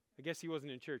 I guess he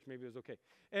wasn't in church. Maybe it was okay.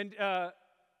 And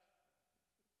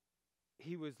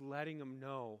he was letting them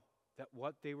know that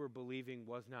what they were believing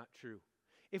was not true.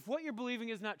 If what you're believing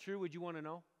is not true, would you want to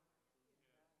know?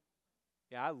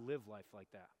 Yeah, I live life like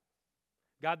that.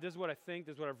 God, this is what I think,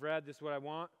 this is what I've read, this is what I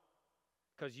want,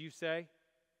 because you say.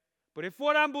 But if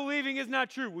what I'm believing is not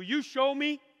true, will you show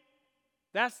me?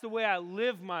 That's the way I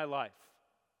live my life.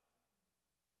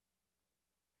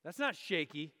 That's not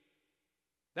shaky.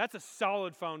 That's a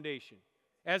solid foundation,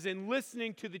 as in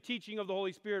listening to the teaching of the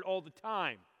Holy Spirit all the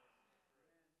time.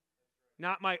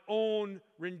 Not my own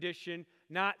rendition,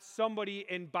 not somebody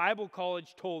in Bible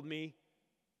college told me.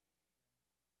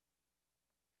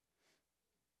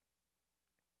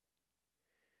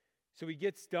 So he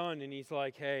gets done and he's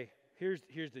like, hey,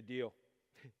 here's the deal.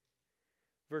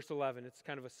 Verse 11, it's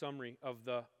kind of a summary of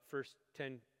the first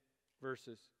 10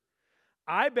 verses.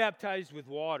 I baptized with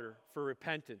water for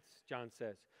repentance, John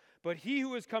says. But he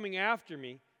who is coming after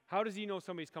me, how does he know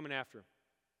somebody's coming after him?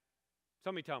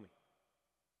 Somebody tell me.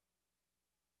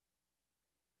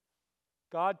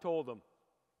 God told him.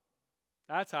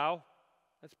 That's how.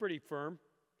 That's pretty firm.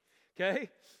 Okay?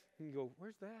 You can go,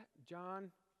 where's that?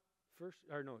 John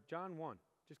 1.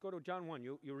 Just go to John 1.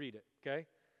 You'll read it. Okay?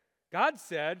 God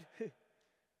said,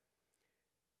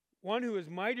 one who is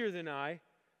mightier than I,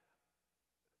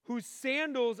 whose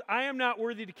sandals I am not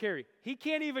worthy to carry. He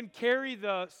can't even carry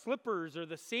the slippers or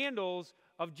the sandals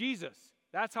of Jesus.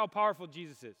 That's how powerful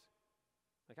Jesus is.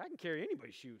 Like, I can carry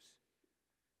anybody's shoes.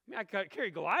 I mean, I can carry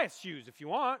Goliath's shoes if you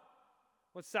want.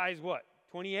 What size what?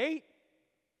 28?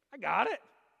 I got it.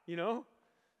 You know?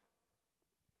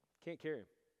 Can't carry him.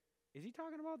 Is he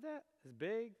talking about that? It's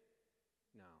big?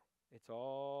 No. It's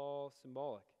all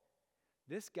symbolic.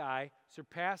 This guy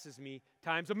surpasses me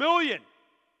times 1,000,000.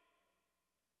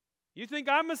 You think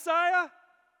I'm Messiah?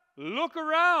 Look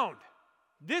around.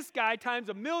 This guy times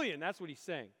 1,000,000. That's what he's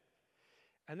saying.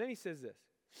 And then he says this.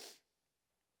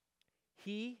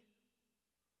 He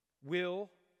will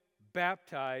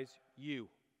baptize you.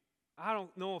 I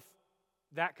don't know if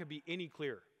that could be any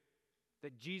clearer.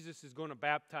 That Jesus is going to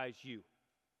baptize you.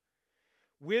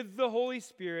 With the Holy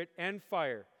Spirit and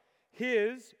fire.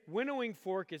 His winnowing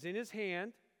fork is in his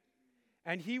hand,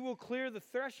 and he will clear the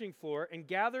threshing floor and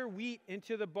gather wheat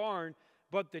into the barn,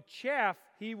 but the chaff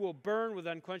he will burn with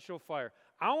unquenchable fire.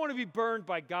 I want to be burned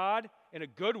by God in a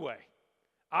good way.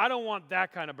 I don't want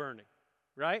that kind of burning,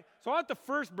 right? So I want the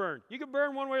first burn. You can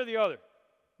burn one way or the other,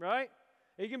 right?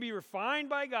 You can be refined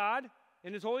by God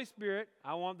in his Holy Spirit.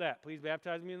 I want that. Please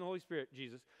baptize me in the Holy Spirit,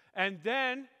 Jesus. And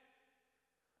then,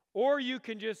 or you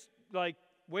can just like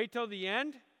wait till the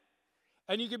end,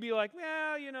 and you can be like,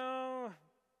 well, you know,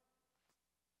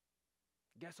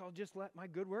 guess I'll just let my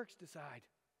good works decide.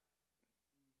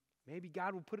 Maybe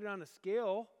God will put it on a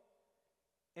scale,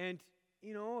 and,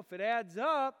 you know, if it adds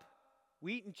up,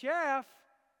 wheat and chaff,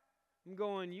 I'm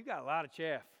going, you got a lot of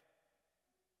chaff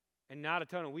and not a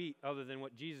ton of wheat other than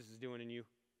what Jesus is doing in you.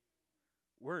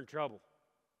 We're in trouble.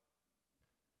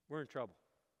 We're in trouble.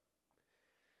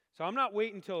 So I'm not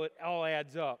waiting until it all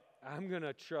adds up. I'm going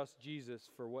to trust Jesus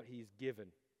for what he's given.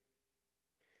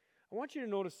 I want you to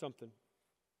notice something,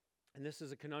 and this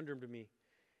is a conundrum to me.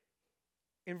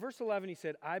 In verse 11, he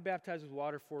said, I baptize with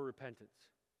water for repentance.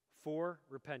 For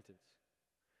repentance.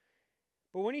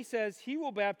 But when he says, he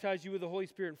will baptize you with the Holy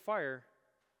Spirit and fire,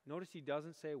 notice he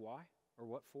doesn't say why or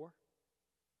what for.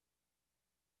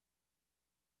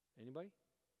 Anybody?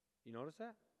 You notice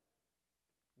that?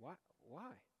 Why?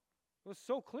 It was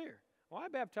so clear. Well, I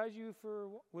baptize you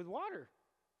with water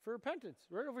for repentance.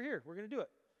 Right over here. We're going to do it.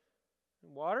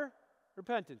 Water,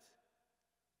 repentance.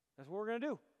 That's what we're going to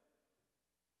do.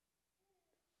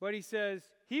 But he says,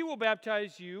 he will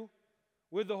baptize you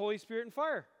with the Holy Spirit and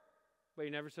fire. But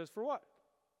he never says for what.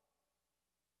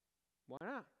 Why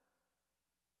not?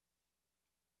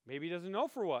 Maybe he doesn't know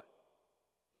for what.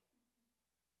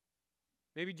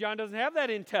 Maybe John doesn't have that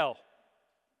intel.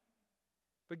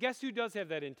 But guess who does have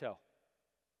that intel?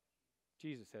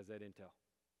 Jesus has that intel.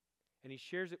 And he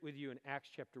shares it with you in Acts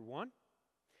chapter 1.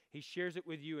 He shares it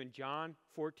with you in John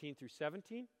 14 through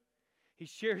 17. He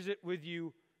shares it with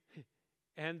you,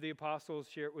 and the apostles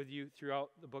share it with you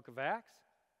throughout the book of Acts.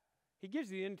 He gives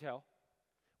the intel.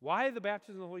 Why the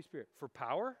baptism of the Holy Spirit? For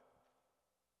power,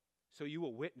 so you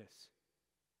will witness.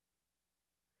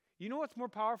 You know what's more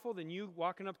powerful than you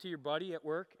walking up to your buddy at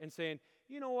work and saying,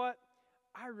 you know what?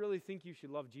 I really think you should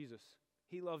love Jesus.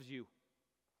 He loves you.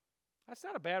 That's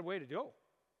not a bad way to go.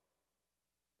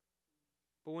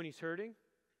 But when he's hurting,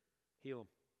 heal him.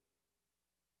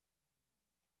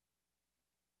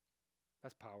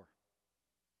 That's power.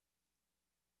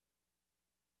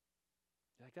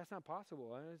 Like, that's not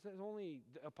possible. It's only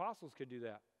the apostles could do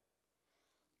that.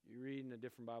 You're reading a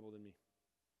different Bible than me.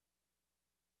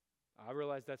 I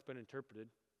realize that's been interpreted.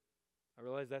 I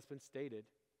realize that's been stated.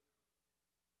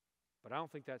 But I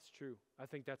don't think that's true. I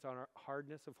think that's on our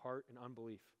hardness of heart and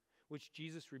unbelief, which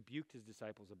Jesus rebuked his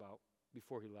disciples about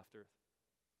before he left earth.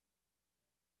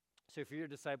 So if you're a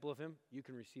disciple of him, you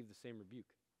can receive the same rebuke.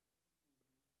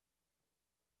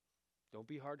 Don't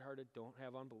be hard-hearted. Don't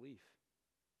have unbelief.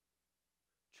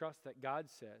 Trust that God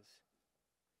says,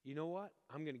 you know what?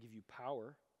 I'm going to give you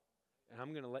power, and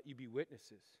I'm going to let you be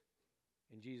witnesses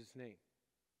in Jesus' name.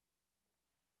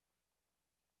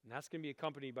 And that's going to be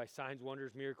accompanied by signs,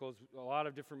 wonders, miracles, a lot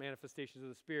of different manifestations of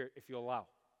the Spirit if you allow.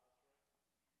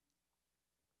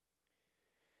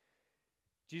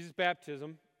 Jesus'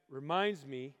 baptism reminds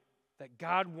me that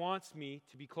God wants me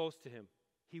to be close to him.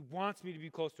 He wants me to be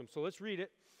close to him. So let's read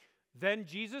it. Then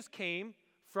Jesus came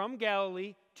from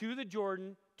Galilee to the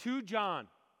Jordan to John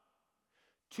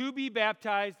to be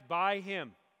baptized by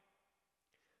him.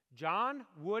 John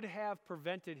would have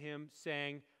prevented him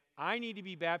saying, I need to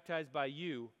be baptized by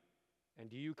you, and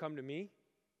do you come to me?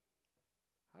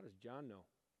 How does John know?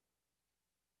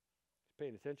 He's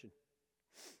paying attention.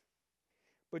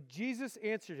 But Jesus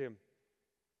answered him,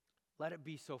 let it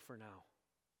be so for now.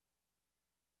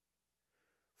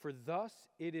 For thus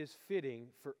it is fitting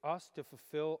for us to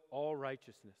fulfill all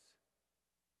righteousness.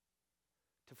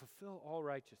 To fulfill all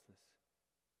righteousness.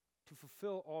 To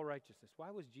fulfill all righteousness. Why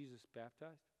was Jesus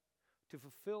baptized? To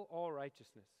fulfill all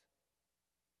righteousness.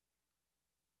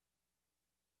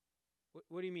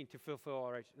 What do you mean to fulfill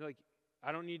all righteousness? Like,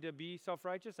 I don't need to be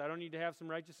self-righteous? I don't need to have some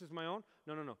righteousness of my own?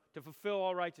 No. To fulfill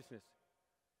all righteousness.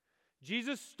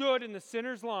 Jesus stood in the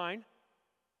sinner's line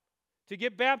to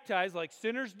get baptized like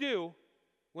sinners do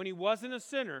when he wasn't a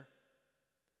sinner.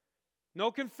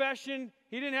 No confession.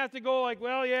 He didn't have to go like,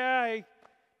 well, yeah, I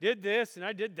did this and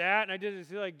I did that and I did this.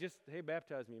 He's like, just, hey,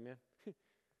 baptize me, man. I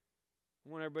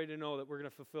want everybody to know that we're going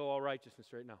to fulfill all righteousness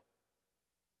right now.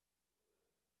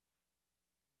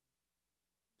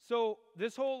 So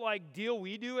this whole like deal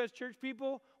we do as church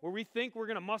people, where we think we're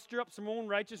going to muster up some own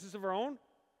righteousness of our own,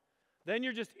 then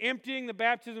you're just emptying the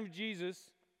baptism of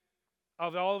Jesus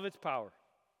of all of its power.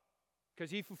 Because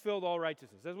he fulfilled all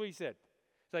righteousness. That's what he said.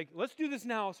 It's like, let's do this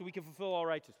now so we can fulfill all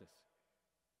righteousness.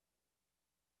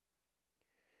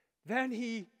 Then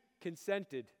he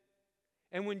consented.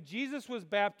 And when Jesus was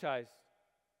baptized,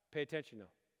 pay attention now.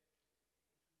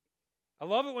 I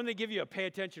love it when they give you a pay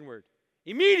attention word.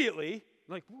 Immediately,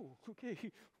 like, whoa, okay,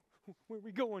 where are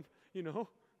we going? You know?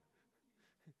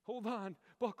 Hold on,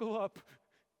 buckle up.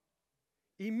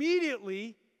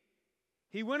 Immediately,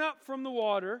 he went up from the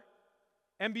water,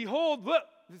 and behold, look,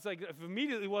 it's like if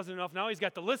immediately wasn't enough, now he's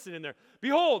got the listen in there.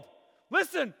 Behold,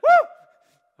 listen,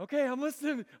 woo! Okay, I'm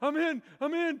listening, I'm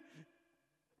in.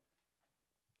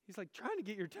 He's like trying to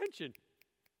get your attention.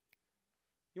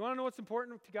 You want to know what's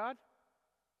important to God?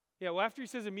 Yeah, well, after he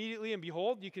says immediately and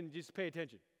behold, you can just pay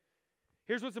attention.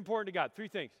 Here's what's important to God. 3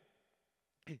 things.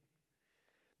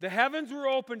 The heavens were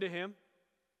open to him.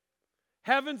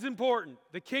 Heaven's important.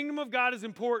 The kingdom of God is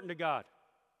important to God.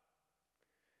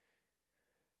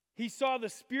 He saw the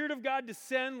Spirit of God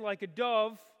descend like a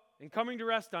dove and coming to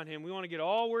rest on him. We want to get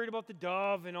all worried about the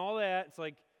dove and all that. It's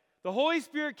like the Holy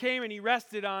Spirit came and he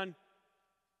rested on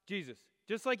Jesus.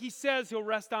 Just like he says he'll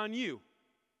rest on you.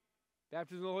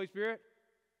 Baptism of the Holy Spirit.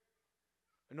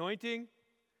 Anointing.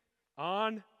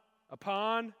 On.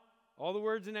 Upon. All the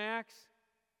words in Acts.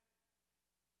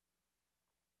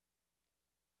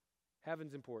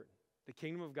 Heaven's important. The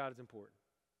kingdom of God is important.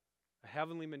 A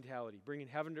heavenly mentality, bringing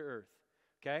heaven to earth.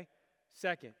 Okay?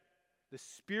 Second, the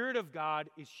Spirit of God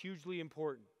is hugely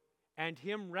important. And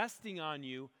him resting on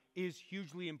you is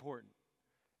hugely important.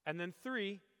 And then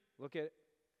 3, look at it.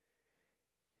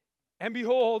 And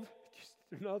behold,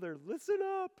 just another, listen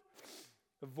up.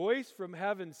 A voice from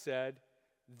heaven said,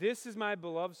 this is my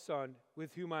beloved Son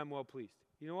with whom I am well pleased.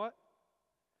 You know what?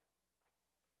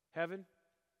 Heaven,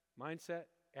 mindset,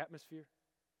 atmosphere,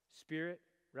 Spirit,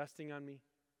 resting on me,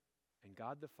 and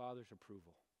God the Father's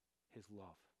approval, his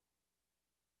love.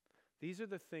 These are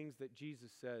the things that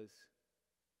Jesus says,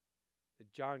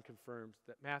 that John confirms,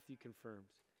 that Matthew confirms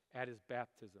at his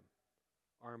baptism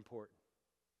are important.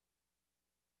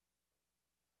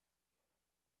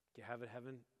 Do you have a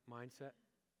heaven mindset?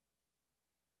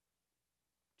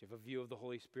 Do you have a view of the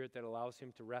Holy Spirit that allows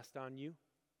him to rest on you?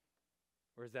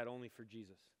 Or is that only for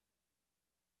Jesus?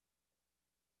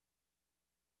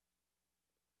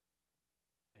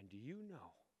 And do you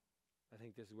know, I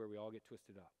think this is where we all get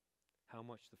twisted up, how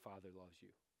much the Father loves you?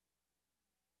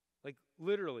 Like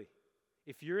literally,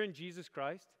 if you're in Jesus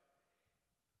Christ,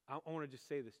 I want to just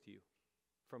say this to you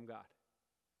from God.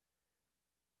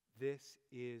 This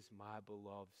is my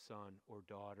beloved son or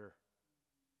daughter,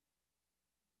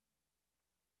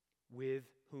 with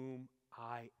whom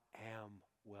I am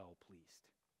well pleased.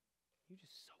 You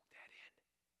just soak that in.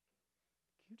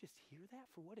 Can you just hear that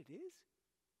for what it is?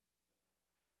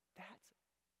 That's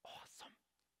awesome.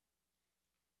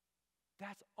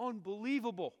 That's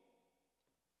unbelievable.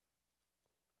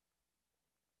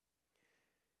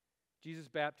 Jesus'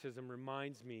 baptism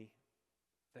reminds me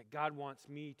that God wants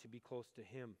me to be close to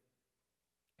him,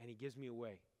 and he gives me a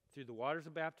way. Through the waters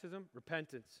of baptism,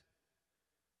 repentance.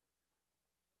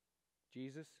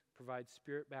 Jesus provides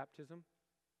spirit baptism.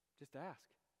 Just ask.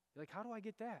 You're like, how do I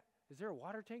get that? Is there a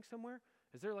water tank somewhere?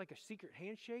 Is there like a secret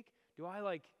handshake? Do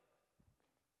I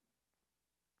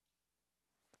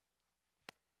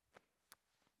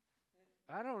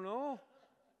I don't know.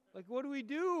 Like, what do we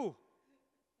do?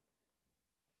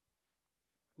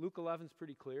 Luke 11's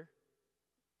pretty clear.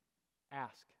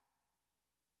 Ask.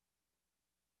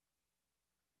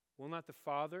 Will not the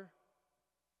Father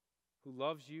who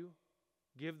loves you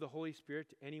give the Holy Spirit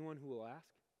to anyone who will ask?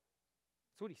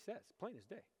 That's what he says, plain as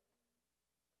day.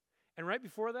 And right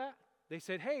before that, they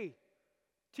said, hey,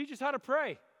 teach us how to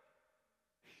pray.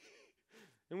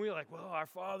 And we were like, well, our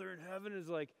Father in heaven is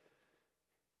like,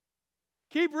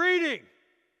 keep reading.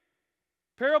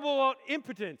 Parable about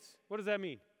impotence. What does that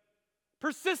mean?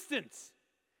 Persistence.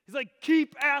 He's like,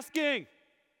 keep asking.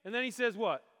 And then he says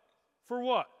what? For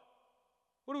what?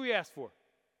 What do we ask for?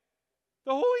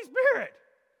 The Holy Spirit.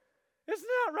 It's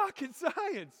not rocket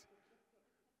science.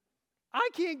 I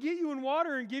can't get you in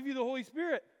water and give you the Holy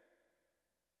Spirit.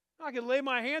 I can lay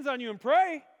my hands on you and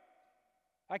pray.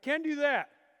 I can do that.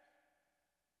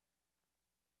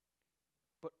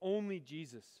 But only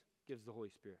Jesus gives the Holy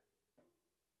Spirit.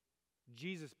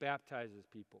 Jesus baptizes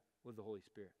people with the Holy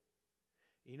Spirit.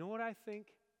 You know what I think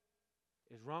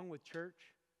is wrong with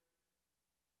church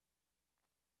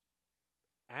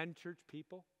and church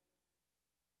people?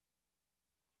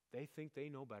 They think they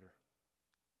know better.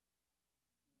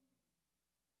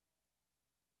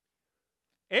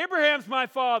 Abraham's my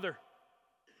father.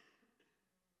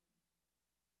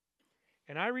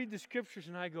 And I read the scriptures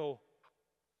and I go,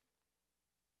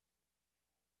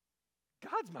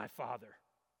 God's my father.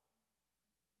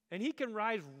 And he can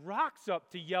rise rocks up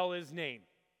to yell his name.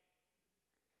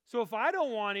 So if I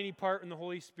don't want any part in the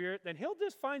Holy Spirit, then he'll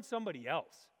just find somebody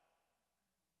else.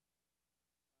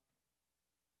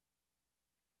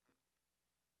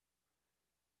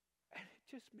 And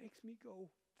it just makes me go,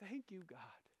 thank you, God.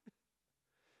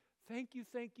 Thank you,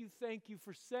 thank you, thank you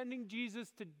for sending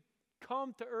Jesus to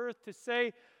come to earth to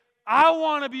say, I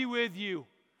want to be with you.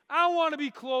 I want to be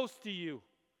close to you.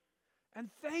 And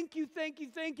thank you,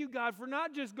 God, for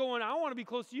not just going, I want to be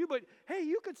close to you, but hey,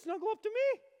 you could snuggle up to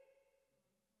me.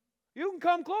 You can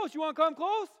come close. You want to come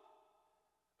close?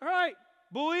 All right.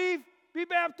 Believe, be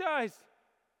baptized,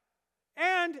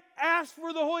 and ask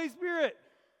for the Holy Spirit.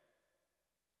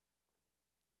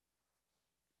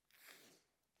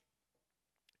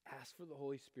 Ask for the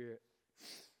Holy Spirit.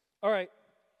 All right.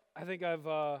 I think I've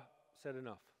said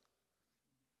enough.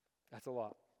 That's a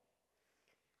lot.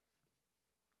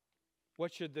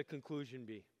 What should the conclusion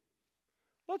be?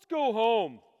 Let's go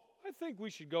home. I think we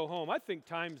should go home. I think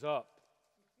time's up.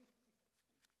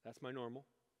 That's my normal.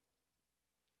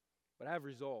 But I have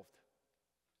resolved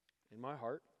in my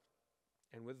heart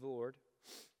and with the Lord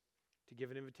to give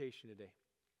an invitation today.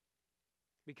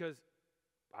 Because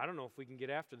I don't know if we can get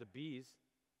after the B's,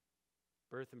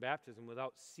 birth and baptism,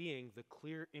 without seeing the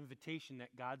clear invitation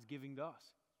that God's giving to us.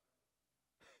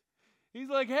 He's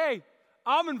like, hey,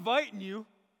 I'm inviting you.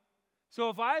 So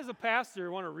if I as a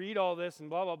pastor want to read all this and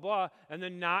blah, blah, blah, and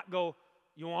then not go,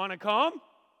 you want to come?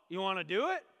 You want to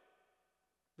do it?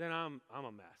 Then I'm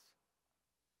a mess.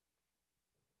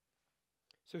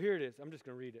 So here it is. I'm just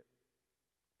going to read it.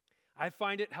 I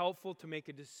find it helpful to make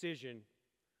a decision,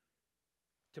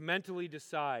 to mentally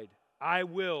decide, I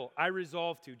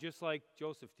resolve to, just like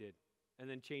Joseph did, and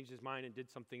then changed his mind and did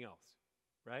something else.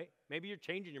 right? Maybe you're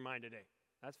changing your mind today.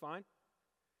 That's fine.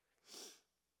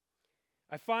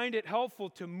 I find it helpful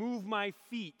to move my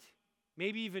feet,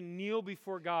 maybe even kneel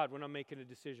before God when I'm making a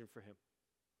decision for Him.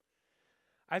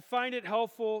 I find it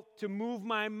helpful to move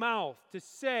my mouth, to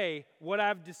say what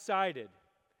I've decided,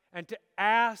 and to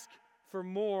ask for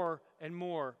more and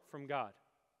more from God.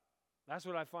 That's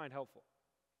what I find helpful.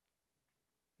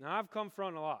 Now, I've come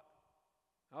from a lot.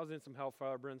 I was in some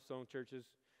hellfire brimstone churches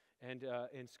and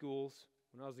in schools.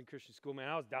 When I was in Christian school, man,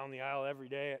 I was down the aisle every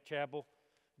day at chapel,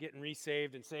 getting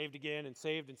resaved and saved again and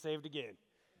saved again.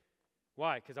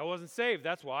 Why? Because I wasn't saved,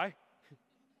 that's why.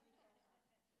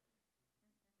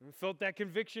 I felt that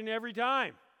conviction every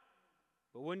time,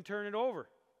 but wouldn't turn it over.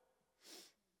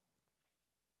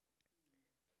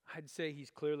 I'd say He's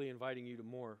clearly inviting you to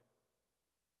more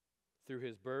through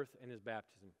His birth and His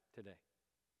baptism today.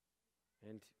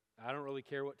 And I don't really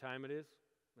care what time it is.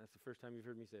 That's the first time you've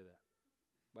heard me say that.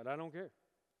 But I don't care.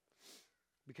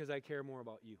 Because I care more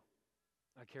about you.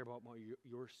 I care about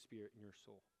your spirit and your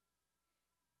soul.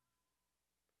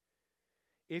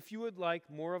 If you would like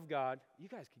more of God, you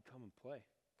guys could come and play.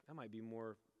 That might be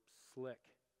more slick.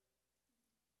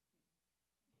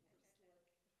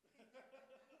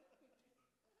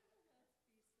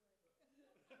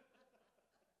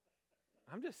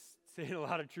 I'm just saying a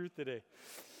lot of truth today.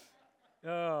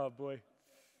 Oh boy.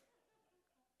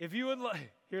 If you would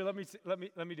like, here, let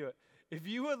me do it. If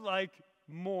you would like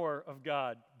more of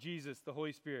God, Jesus, the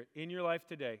Holy Spirit, in your life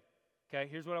today, okay,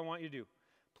 here's what I want you to do.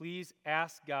 Please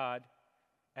ask God,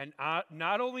 and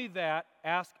not only that,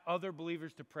 ask other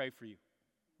believers to pray for you.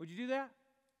 Would you do that?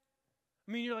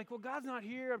 I mean, you're like, well, God's not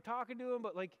here. I'm talking to Him,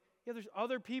 but like, yeah, there's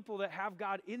other people that have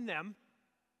God in them.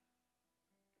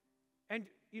 And,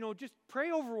 just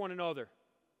pray over one another.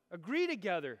 Agree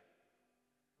together.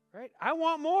 Right? I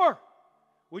want more.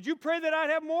 Would you pray that I'd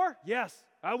have more? Yes,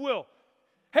 I will.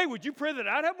 Hey, would you pray that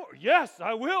I'd have more? Yes,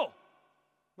 I will.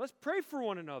 Let's pray for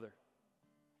one another.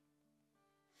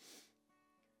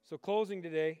 So closing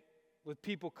today with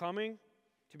people coming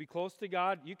to be close to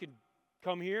God. You could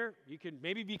come here. You could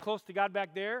maybe be close to God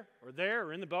back there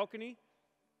or in the balcony.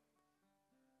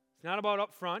 It's not about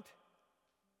up front,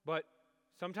 but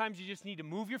sometimes you just need to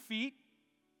move your feet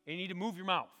and you need to move your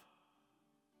mouth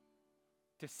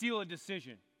to seal a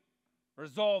decision,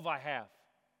 resolve I have.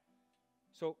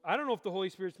 So I don't know if the Holy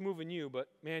Spirit's moving you, but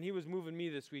man, He was moving me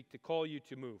this week to call you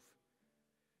to move.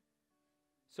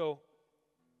 So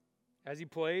as He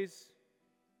plays,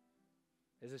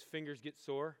 as His fingers get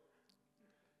sore,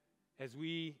 as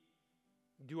we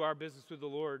do our business with the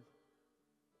Lord,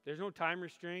 there's no time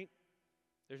restraint.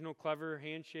 There's no clever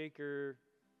handshake or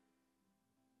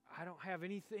I don't have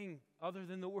anything other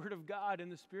than the Word of God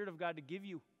and the Spirit of God to give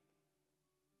you.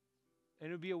 And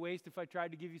it would be a waste if I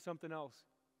tried to give you something else.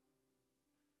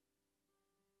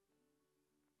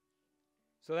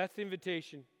 So that's the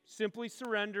invitation. Simply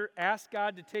surrender. Ask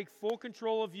God to take full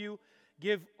control of you.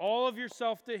 Give all of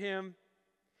yourself to Him.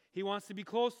 He wants to be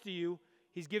close to you.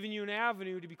 He's given you an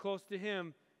avenue to be close to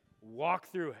Him. Walk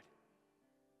through it.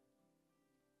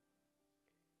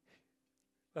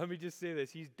 Let me just say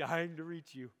this. He's dying to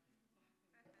reach you.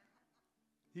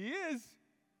 He is.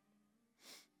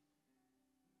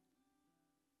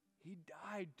 He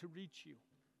died to reach you.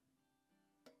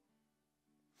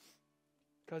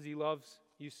 Because He loves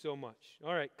you so much.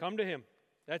 All right, come to Him.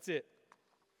 That's it.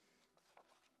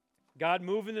 God,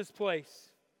 move in this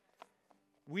place.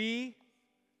 We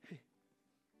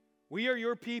are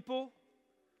your people,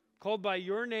 called by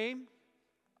your name.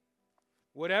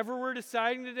 Whatever we're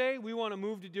deciding today, we want to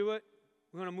move to do it.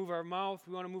 We want to move our mouth.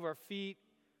 We want to move our feet.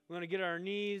 We want to get on our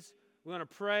knees. We want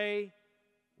to pray.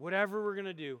 Whatever we're going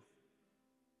to do,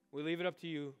 we leave it up to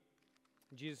you.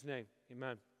 In Jesus' name,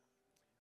 amen.